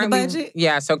that wasn't in the budget.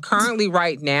 Yeah. So currently,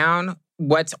 right now,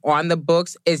 what's on the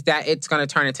books is that it's going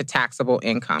to turn into taxable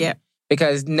income. Yeah.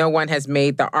 Because no one has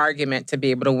made the argument to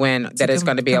be able to win that it's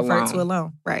going to be a loan. To a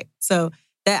loan, right? So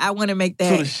that I want to make that.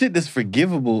 So the shit that's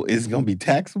forgivable is going to be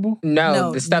taxable?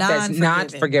 No, the stuff that's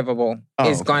not forgivable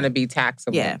is going to be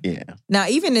taxable. Yeah. Now,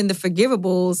 even in the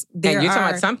forgivables, and you're talking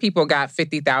about some people got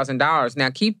 $50,000. Now,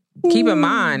 keep in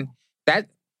mind that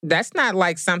that's not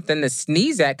like something to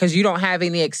sneeze at because you don't have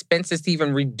any expenses to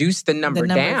even reduce the number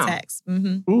down. Of tax.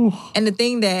 And the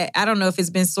thing that I don't know if it's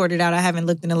been sorted out, I haven't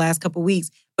looked in the last couple of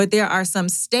weeks, but there are some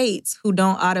states who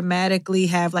don't automatically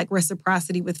have like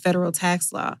reciprocity with federal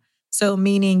tax law. So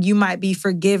meaning you might be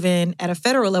forgiven at a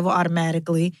federal level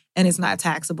automatically and it's not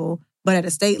taxable, but at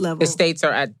a state level. The states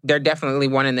they're definitely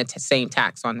wanting the same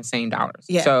tax on the same dollars.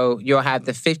 Yeah. So you'll have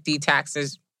the 50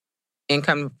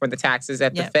 income for the taxes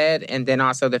at the Fed, and then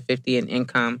also the 50 in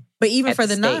income. But even for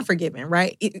the non-forgiven,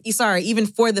 right? Even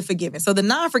for the forgiven. So the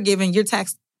non-forgiven, you're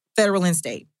taxed federal and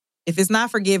state. If it's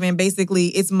not forgiven, basically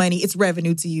it's money, it's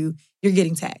revenue to you. You're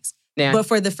getting taxed. Yeah. But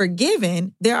for the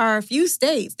forgiven, there are a few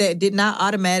states that did not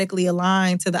automatically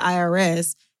align to the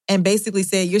IRS and basically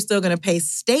said you're still going to pay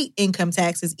state income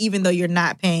taxes even though you're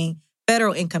not paying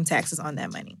federal income taxes on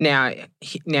that money. Now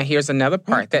here's another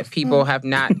part that people have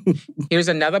not. Here's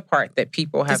another part that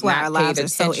people have not paid attention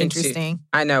so interesting. To.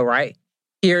 I know, right?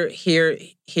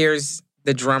 Here's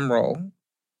the drum roll.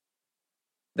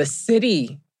 The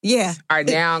city. Are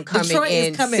now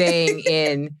coming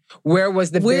saying where was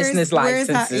the business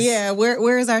licenses?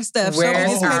 Where is our stuff?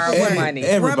 Where's our money?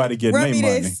 Everybody getting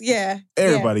their money.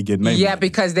 Everybody getting their money. Yeah,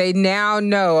 because they now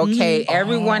know, okay,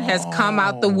 everyone has come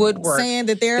out the woodwork. Saying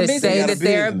that they're a business. Saying that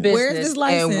they're a business. Where's this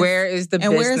license? And where is the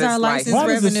business where's our license Why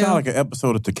revenue? does this sound like an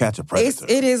episode of To Catch a Predator?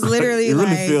 It is literally it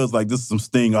really feels like this is some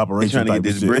sting operation. They're trying to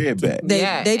get this bread back.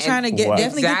 They trying to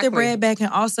definitely get the bread back.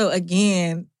 And also,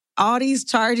 again, all these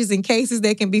charges and cases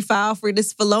that can be filed for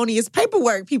this felonious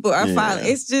paperwork people are filing.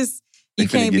 It's just, you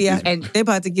can't be out. And they're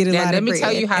about to get a lot of bread. Let me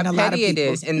tell you how petty it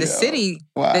is. In the city,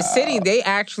 they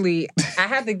actually, I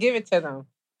have to give it to them.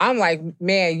 I'm like,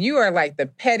 man, you are like the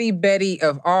petty Betty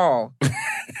of all.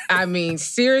 I mean,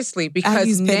 seriously,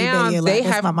 because now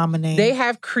they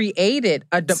have created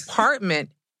a department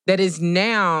that is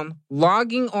now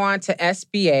logging on to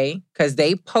SBA because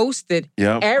they posted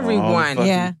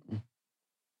everyone.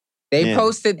 They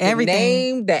posted the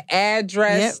name, the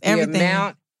address, the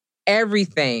amount,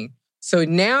 everything. So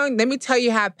now, let me tell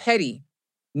you how petty.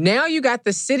 Now you got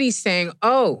the city saying,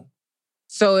 oh,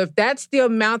 so if that's the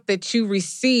amount that you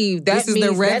receive, that means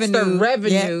that's the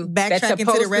revenue that's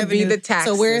supposed to be the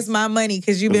taxes. So where's my money?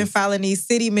 Because you've been filing these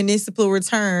city municipal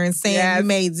returns saying you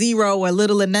made zero or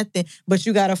little or nothing, but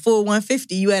you got a full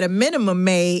 150. You at a minimum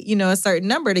made, a certain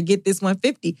number to get this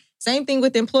 150. Same thing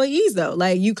with employees though.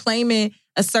 Like you claiming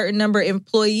a certain number of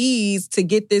employees to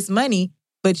get this money,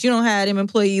 but you don't have them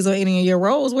employees on any of your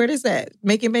roles. Where does that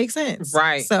make it make sense?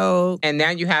 Right. So, and now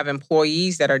you have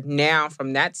employees that are now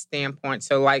from that standpoint.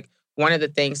 So like one of the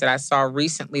things that I saw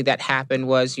recently that happened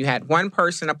was you had one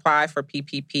person apply for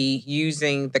PPP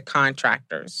using the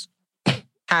contractors.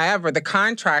 However, the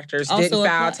contractors also didn't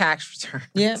file tax returns.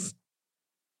 Yes.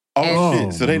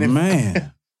 Shit. So they didn't.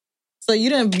 Man. So you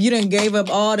done gave up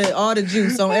all the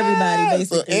juice on everybody,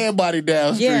 basically. So everybody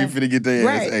downstream finna get their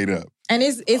ass ate up. And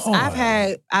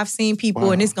I've seen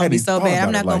people, and it's gonna be so bad.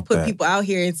 I'm not gonna put people out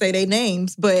here and say their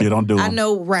names, but I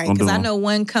know, right? Because I know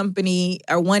one company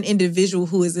or one individual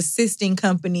who is assisting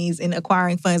companies in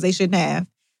acquiring funds they shouldn't have,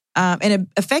 and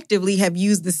effectively have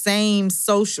used the same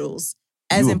socials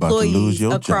as employees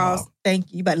across.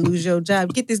 Thank you. You about to lose your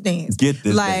job. Get this dance.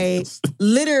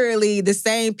 Literally the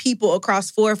same people across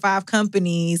 4 or 5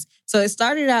 companies. So it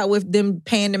started out with them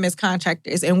paying them as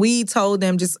contractors. And we told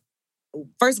them just,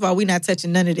 first of all, we're not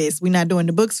touching none of this. We're not doing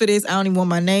the books for this. I don't even want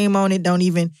my name on it.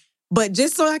 But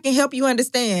just so I can help you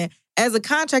understand, as a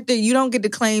contractor, you don't get to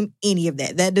claim any of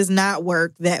that. That does not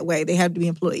work that way. They have to be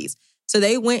employees. So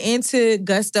they went into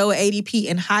Gusto, ADP,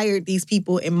 and hired these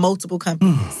people in multiple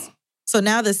companies. So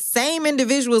now the same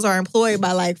individuals are employed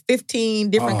by like 15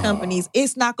 different companies.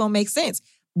 It's not going to make sense.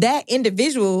 That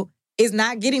individual is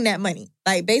not getting that money.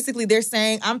 Like basically they're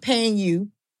saying, I'm paying you.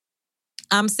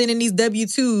 I'm sending these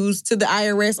W-2s to the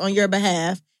IRS on your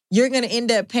behalf. You're going to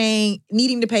end up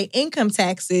needing to pay income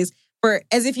taxes for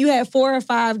as if you had 4 or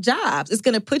 5 jobs. It's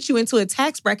going to put you into a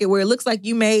tax bracket where it looks like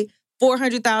you made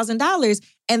 $400,000.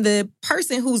 And the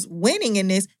person who's winning in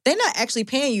this, they're not actually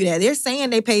paying you that. They're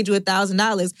saying they paid you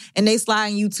 $1,000 and they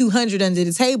sliding you $200 under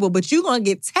the table, but you're going to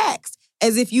get taxed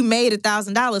as if you made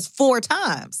 $1,000 4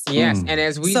 times. Yes, and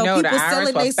as we know, the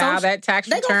IRS will file that tax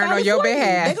return on your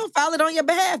behalf. They're going to file it on your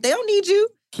behalf. They don't need you.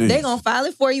 They're going to file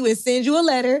it for you and send you a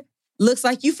letter. Looks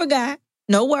like you forgot.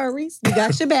 No worries. We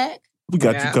got your back. We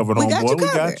got you covered, homeboy. We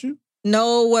got you.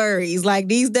 No worries. Like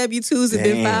these W-2s have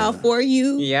been filed for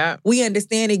you. Yeah. We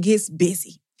understand it gets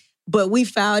busy, but we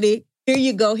filed it. Here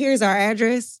you go. Here's our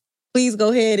address. Please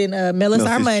go ahead and mail us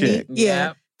our money. Check.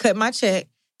 Yeah. Cut my check.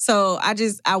 So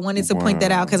I wanted to point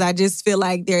that out because I just feel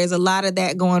like there is a lot of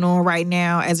that going on right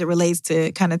now as it relates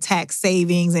to kind of tax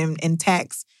savings and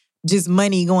tax just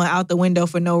money going out the window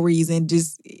for no reason.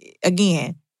 Just,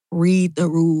 again, read the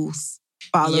rules.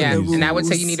 Follow the rules. And I would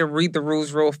say you need to read the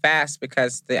rules real fast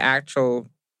because the actual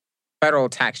federal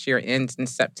tax year ends in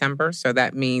September. So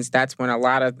that means that's when a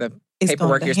lot of the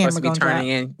paperwork you're supposed to be turning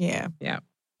in. Yeah. Yeah.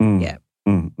 Yeah.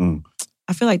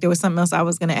 I feel like there was something else I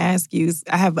was going to ask you.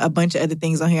 I have a bunch of other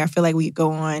things on here. I feel like we could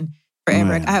go on forever.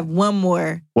 Man. I have one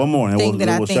more. And thing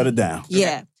we'll shut it down.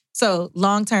 Yeah. So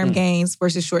long-term gains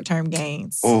versus short-term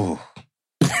gains. Oh.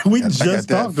 We just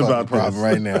talked about problem this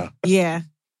right now. Yeah.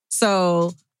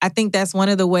 So I think that's one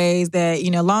of the ways that,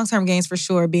 long-term gains for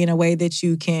sure being a way that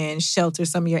you can shelter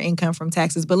some of your income from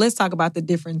taxes. But let's talk about the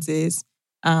differences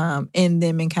in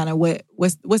them and kind of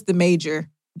what's the major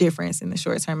difference in the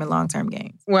short-term and long-term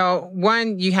gains. Well,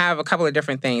 one, you have a couple of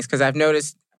different things because I've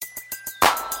noticed.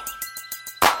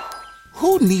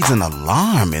 Who needs an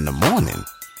alarm in the morning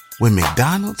when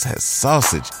McDonald's has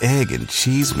sausage, egg, and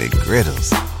cheese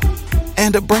McGriddles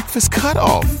and a breakfast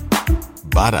cutoff?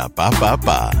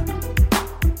 Ba-da-ba-ba-ba.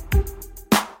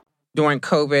 During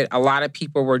COVID, a lot of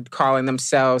people were calling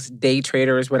themselves day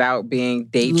traders without being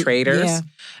day traders. Yeah.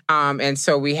 And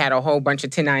so we had a whole bunch of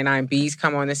 1099-Bs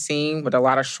come on the scene with a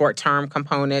lot of short-term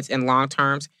components and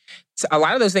long-terms. So a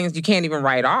lot of those things you can't even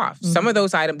write off. Mm-hmm. Some of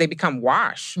those items, they become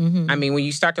wash. Mm-hmm. I mean, when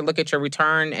you start to look at your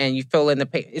return and you fill in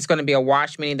it's going to be a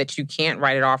wash, meaning that you can't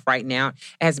write it off right now.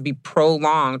 It has to be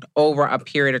prolonged over a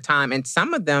period of time. And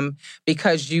some of them,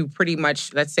 because you pretty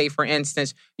much, let's say, for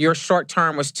instance, your short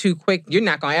term was too quick, you're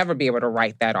not going to ever be able to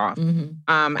write that off. Mm-hmm.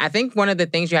 I think one of the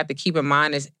things you have to keep in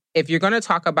mind is if you're going to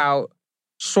talk about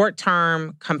short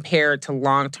term compared to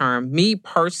long term, me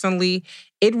personally,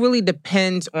 it really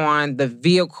depends on the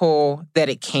vehicle that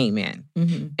it came in.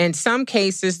 Mm-hmm. In some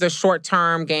cases, the short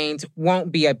term gains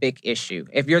won't be a big issue.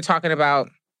 If you're talking about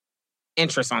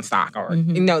interest on stock or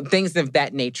things of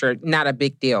that nature, not a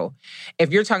big deal.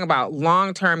 If you're talking about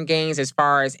long term gains as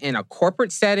far as in a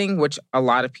corporate setting, which a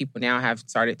lot of people now have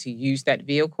started to use that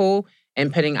vehicle,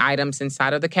 and putting items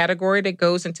inside of the category that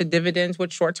goes into dividends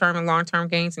with short-term and long-term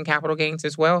gains and capital gains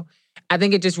as well. I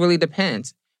think it just really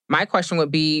depends. My question would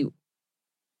be,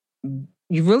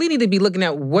 you really need to be looking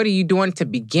at what are you doing to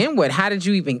begin with? How did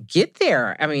you even get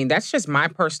there? I mean, that's just my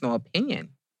personal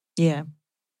opinion. Yeah.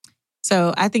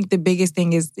 So I think the biggest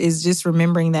thing is just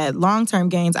remembering that long-term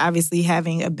gains, obviously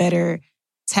having a better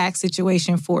tax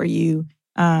situation for you,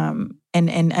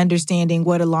 and understanding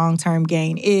what a long-term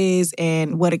gain is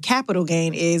and what a capital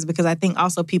gain is, because I think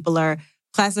also people are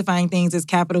classifying things as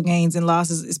capital gains and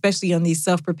losses, especially on these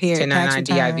self-prepared tax returns.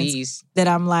 DIVs. That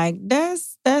I'm like,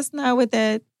 that's not what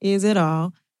that is at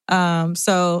all.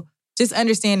 So just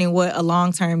understanding what a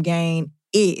long-term gain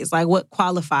is, like what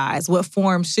qualifies, what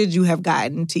form should you have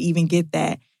gotten to even get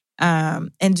that,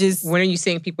 and just when are you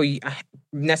seeing people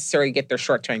necessarily get their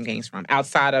short-term gains from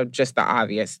outside of just the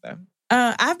obvious stuff?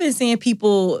 I've been seeing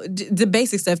people, the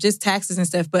basic stuff, just taxes and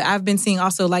stuff, but I've been seeing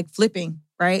also like flipping,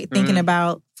 right? Mm-hmm. Thinking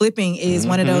about flipping is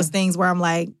one of those things where I'm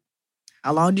like,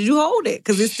 how long did you hold it?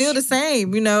 Because it's still the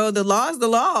same. The law is the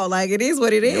law. Like, it is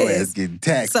what it is. Your ass getting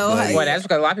taxed. So, well, that's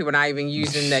because a lot of people are not even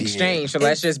using the exchange. So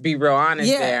let's just be real honest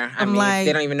there. I mean, like,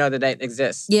 they don't even know that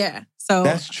exists. Yeah. So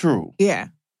that's true. Yeah.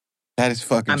 That is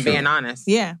fucking true. I'm being honest.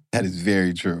 Yeah. That is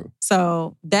very true.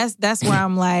 So that's where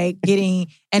I'm like getting,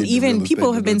 and even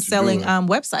people have been selling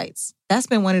websites. That's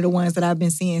been one of the ones that I've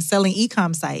been seeing, selling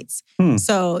e-com sites.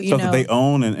 So, that they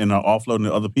own and are offloading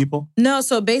to other people? No,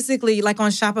 so basically like on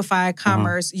Shopify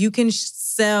Commerce, you can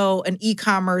sell an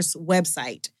e-commerce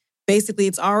website. basically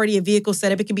it's already a vehicle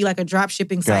setup. It can be like a drop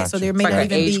shipping site. So there may like not an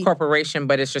even Age be corporation,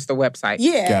 but it's just a website.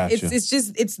 Yeah,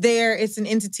 it's there. It's an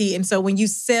entity, and so when you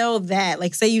sell that,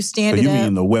 like say you stand So it you up,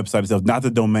 mean the website itself, not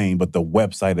the domain, but the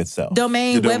website itself.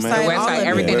 domain, website, all of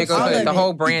everything it. that goes All with of the it.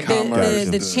 whole brand.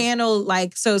 The channel,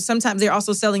 like so. Sometimes they're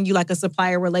also selling you like a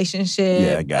supplier relationship.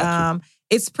 Yeah, I got you.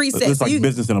 It's preset. It's like You-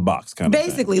 business in a box kind of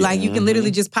basically, thing. like you can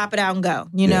literally just pop it out and go.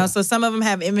 You know, so some of them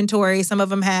have inventory, some of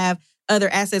them have other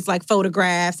assets like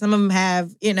photographs, some of them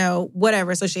have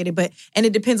whatever associated. And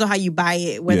it depends on how you buy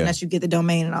it, whether or not you get the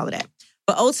domain and all of that.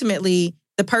 But ultimately,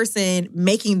 the person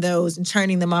making those and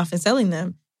churning them off and selling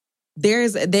them,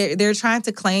 they're trying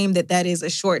to claim that is a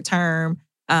short term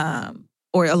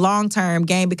or a long term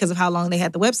gain because of how long they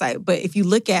had the website. But if you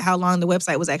look at how long the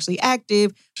website was actually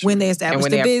active, when they established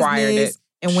the business,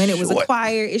 and when it was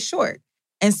acquired, it's short.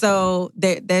 And so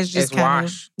there's just It's kind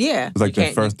wash. of It's like the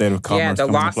first date of commerce. Yeah, the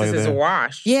comes into losses play is there. a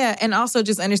wash. Yeah, and also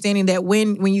just understanding that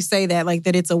when you say that, like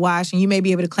that it's a wash, and you may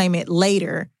be able to claim it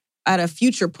later at a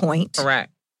future point.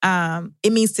 Correct.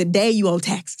 It means today you owe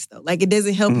taxes though. Like it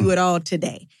doesn't help you at all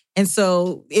today. And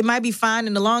so it might be fine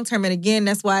in the long term. And again,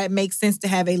 that's why it makes sense to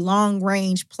have a long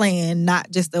range plan,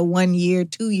 not just a 1 year,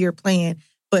 2 year plan,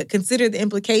 but consider the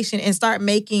implication and start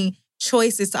making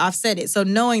choices to offset it. So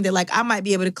knowing that like I might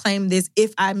be able to claim this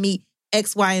if I meet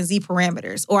X, Y, and Z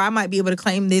parameters, or I might be able to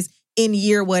claim this in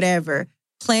year whatever.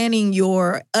 Planning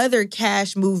your other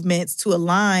cash movements to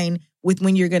align with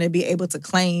when you're going to be able to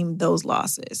claim those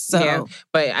losses. So, yeah,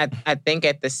 but I think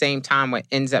at the same time, what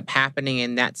ends up happening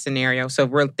in that scenario. So if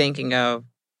we're thinking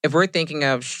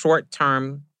of short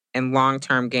term and long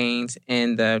term gains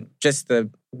in the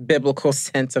biblical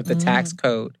sense of the tax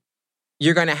code,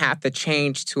 you're going to have to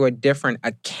change to a different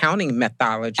accounting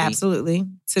methodology. Absolutely.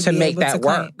 To be make able that to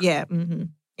claim. work. Yeah. Mm-hmm.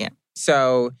 Yeah.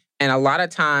 So, and a lot of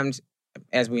times,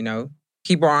 as we know,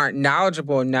 people aren't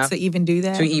knowledgeable enough to even do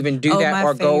that,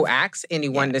 or go ask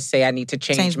anyone to say, I need to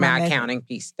change my method. accounting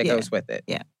piece that goes with it.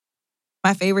 Yeah.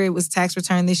 My favorite was tax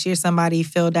return this year. Somebody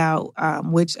filled out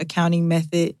which accounting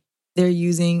method they're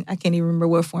using. I can't even remember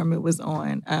what form it was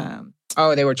on.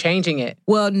 They were changing it.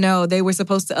 Well, no, they were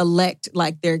supposed to elect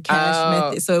like their cash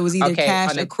method. So it was either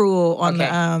cash accrual on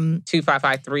the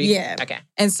 2553. Yeah. Okay.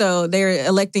 And so they're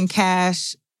electing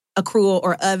cash accrual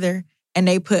or other, and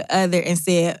they put other and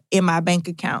said in my bank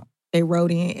account. They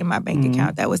wrote in my bank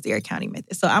account. That was their accounting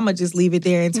method. So I'm gonna just leave it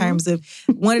there in terms of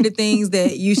one of the things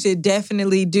that you should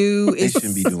definitely do is they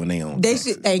shouldn't be doing their own. They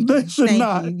taxes. should. Thank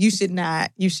you. You should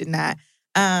not. You should not.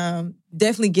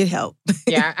 Definitely get help.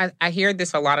 Yeah, I hear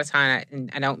this a lot of time,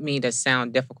 and I don't mean to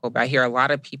sound difficult, but I hear a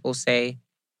lot of people say,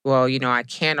 well, I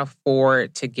can't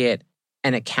afford to get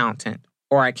an accountant,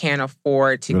 or I can't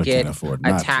afford to get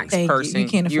a tax person. You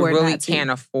can't afford You really not to. can't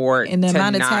afford And the to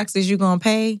amount of not. taxes you're gonna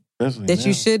pay that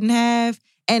you shouldn't have.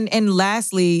 And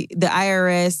lastly, the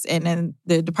IRS and then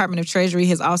the Department of Treasury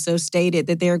has also stated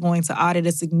that they're going to audit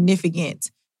a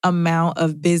significant amount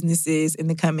of businesses in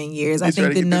the coming years. I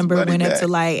think the number went up to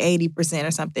like 80%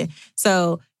 or something.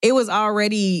 So it was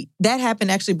already, that happened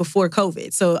actually before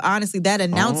COVID. So honestly, that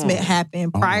announcement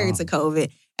happened prior to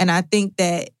COVID. And I think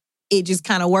that it just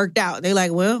kind of worked out. They're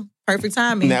like, well, perfect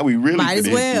timing. Now we really might as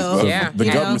well. Yeah. The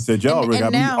government said y'all already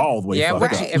got me all the way Yeah,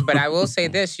 fucked right. up. But I will say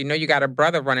this, you got a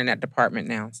brother running that department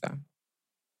now, so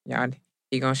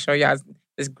he gonna show y'all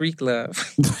this Greek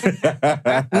love.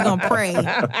 We're gonna pray.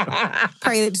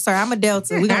 Pray that, sorry, I'm a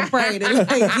Delta. We're gonna pray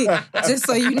that, just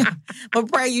so you know.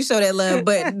 But pray you show that love.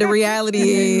 But the reality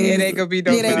is it ain't gonna be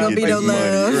no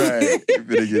love. Right.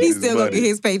 He's still gonna get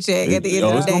his paycheck at the end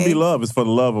of the It's day. gonna be love. It's for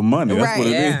the love of money. That's what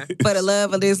it is. For the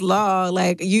love of this law.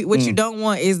 Like what you don't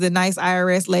want is the nice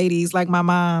IRS ladies like my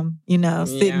mom,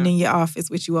 sitting in your office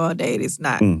with you all day. It's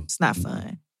not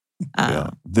fun.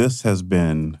 This has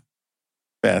been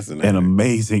fascinating, an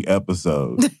amazing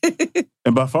episode.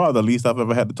 And by far the least I've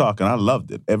ever had to talk, and I loved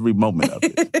it, every moment of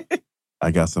it. I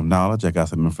got some knowledge, I got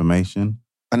some information.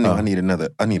 I know I need an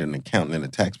accountant and a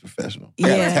tax professional.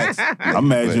 I'm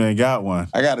mad you ain't got one.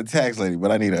 I got a tax lady,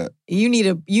 but I need a... You need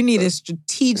a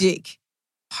strategic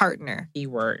partner.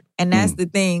 Keyword. And that's the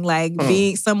thing, like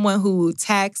being someone who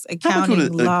tax, accounting, How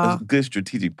much would law. a good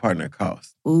strategic partner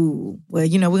cost? Ooh, well,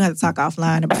 we're going to have to talk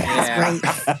offline about it.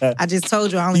 That's great. I just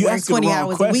told you I only You work asked the 20 wrong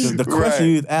hours question. a week. The question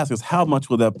you need to ask is, how much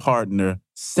will that partner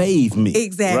save me?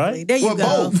 Exactly. Right? There you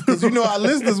go. Because our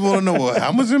listeners want to know, well,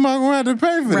 how much am I going to have to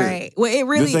pay for this? Right. Well, it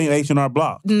really... This ain't H&R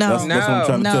Block. No. That's what I'm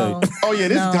trying to tell you. Oh, yeah,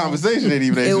 this conversation ain't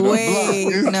even H&R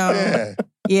Block. No.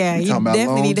 Yeah, you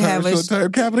definitely need to have a...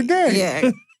 short-term capital gain.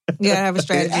 Yeah. You gotta have a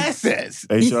strategy. Assets.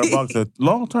 H&R Block said,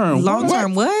 long-term.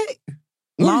 Long-term what?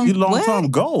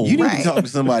 long-term goal. You need to talk to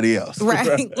somebody else.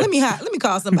 Right. Let me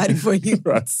call somebody for you.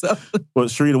 Right. So. Well,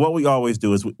 Shireda, what we always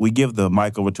do is we give the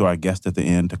mic over to our guest at the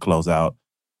end to close out.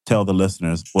 Tell the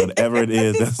listeners whatever it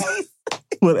is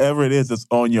that's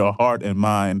on your heart and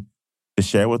mind to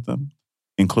share with them,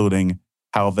 including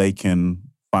how they can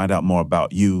find out more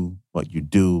about you, what you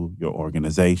do, your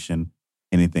organization,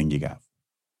 anything you got.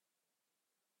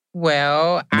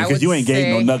 Well, because you ain't gave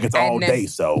no nuggets all day,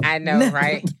 so. I know,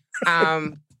 right?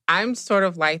 I'm sort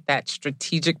of like that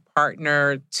strategic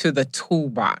partner to the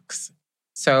toolbox.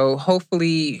 So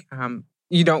hopefully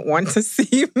you don't want to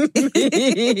see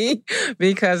me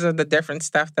because of the different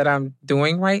stuff that I'm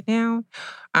doing right now.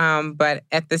 But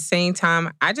at the same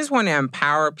time, I just want to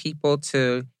empower people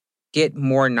to get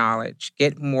more knowledge,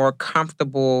 get more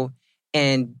comfortable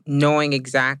in knowing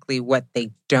exactly what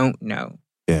they don't know.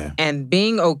 Yeah. And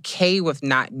being okay with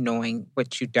not knowing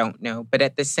what you don't know, but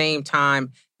at the same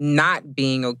time, not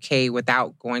being okay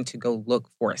without going to go look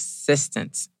for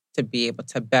assistance to be able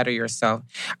to better yourself.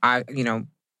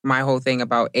 My whole thing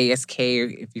about ASK,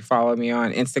 if you follow me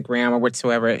on Instagram or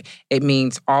whatsoever, it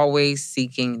means always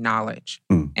seeking knowledge.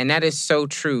 And that is so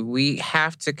true. We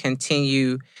have to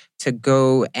continue to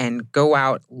go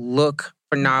out, look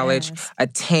for knowledge,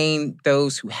 attain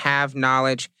those who have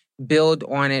knowledge, build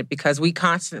on it, because we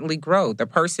constantly grow. The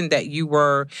person that you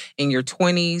were in your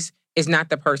 20s is not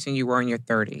the person you were in your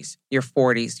 30s, your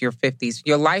 40s, your 50s.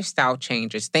 Your lifestyle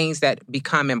changes. Things that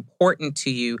become important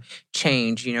to you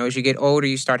change. You know, as you get older,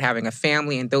 you start having a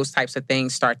family, and those types of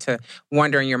things start to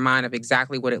wonder in your mind of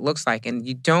exactly what it looks like. And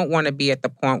you don't want to be at the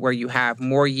point where you have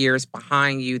more years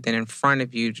behind you than in front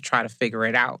of you to try to figure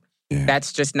it out. Yeah.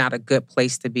 That's just not a good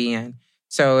place to be in.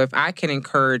 So if I can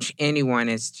encourage anyone,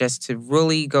 it's just to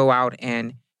really go out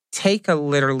and take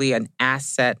literally an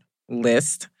asset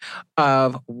list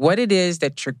of what it is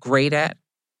that you're great at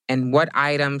and what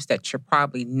items that you're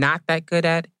probably not that good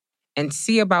at, and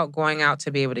see about going out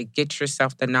to be able to get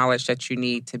yourself the knowledge that you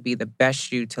need to be the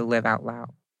best you to live out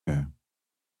loud. Yeah.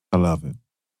 I love it.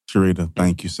 Shireda,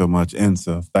 thank you so much.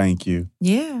 Ensa, thank you.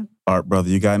 Yeah. Art Brother,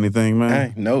 you got anything,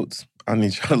 man? Hey, notes. I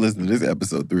need y'all to listen to this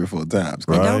episode 3 or 4 times.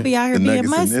 Right? Don't be out here being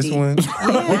musty. In this one.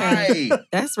 Yeah. Right.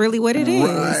 That's really what it is.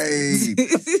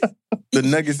 Right. The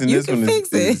nuggets in this one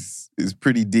is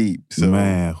pretty deep. So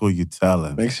man, who you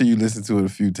telling? Make sure you listen to it a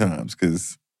few times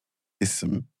because it's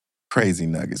some crazy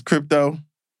nuggets. Crypto.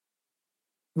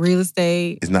 Real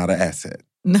estate. Is not an asset.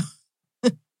 No.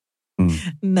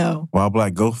 No. While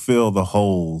Black, go fill the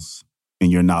holes in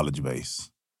your knowledge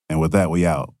base. And with that, we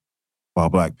out. While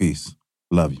Black, peace.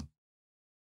 Love you.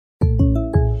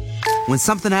 When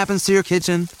something happens to your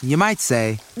kitchen, you might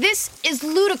say, "This is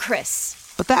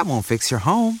ludicrous." But that won't fix your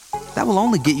home. That will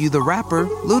only get you the rapper,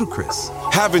 Ludacris.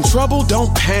 Having trouble?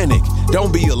 Don't panic.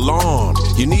 Don't be alarmed.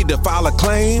 You need to file a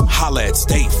claim? Holla at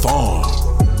State Farm.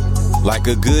 Like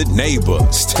a good neighbor,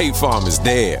 State Farm is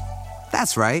there.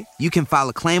 That's right. You can file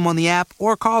a claim on the app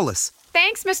or call us.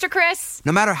 Thanks, Mr. Chris.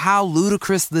 No matter how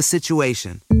ludicrous the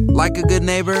situation, like a good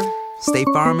neighbor, State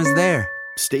Farm is there.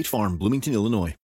 State Farm, Bloomington, Illinois.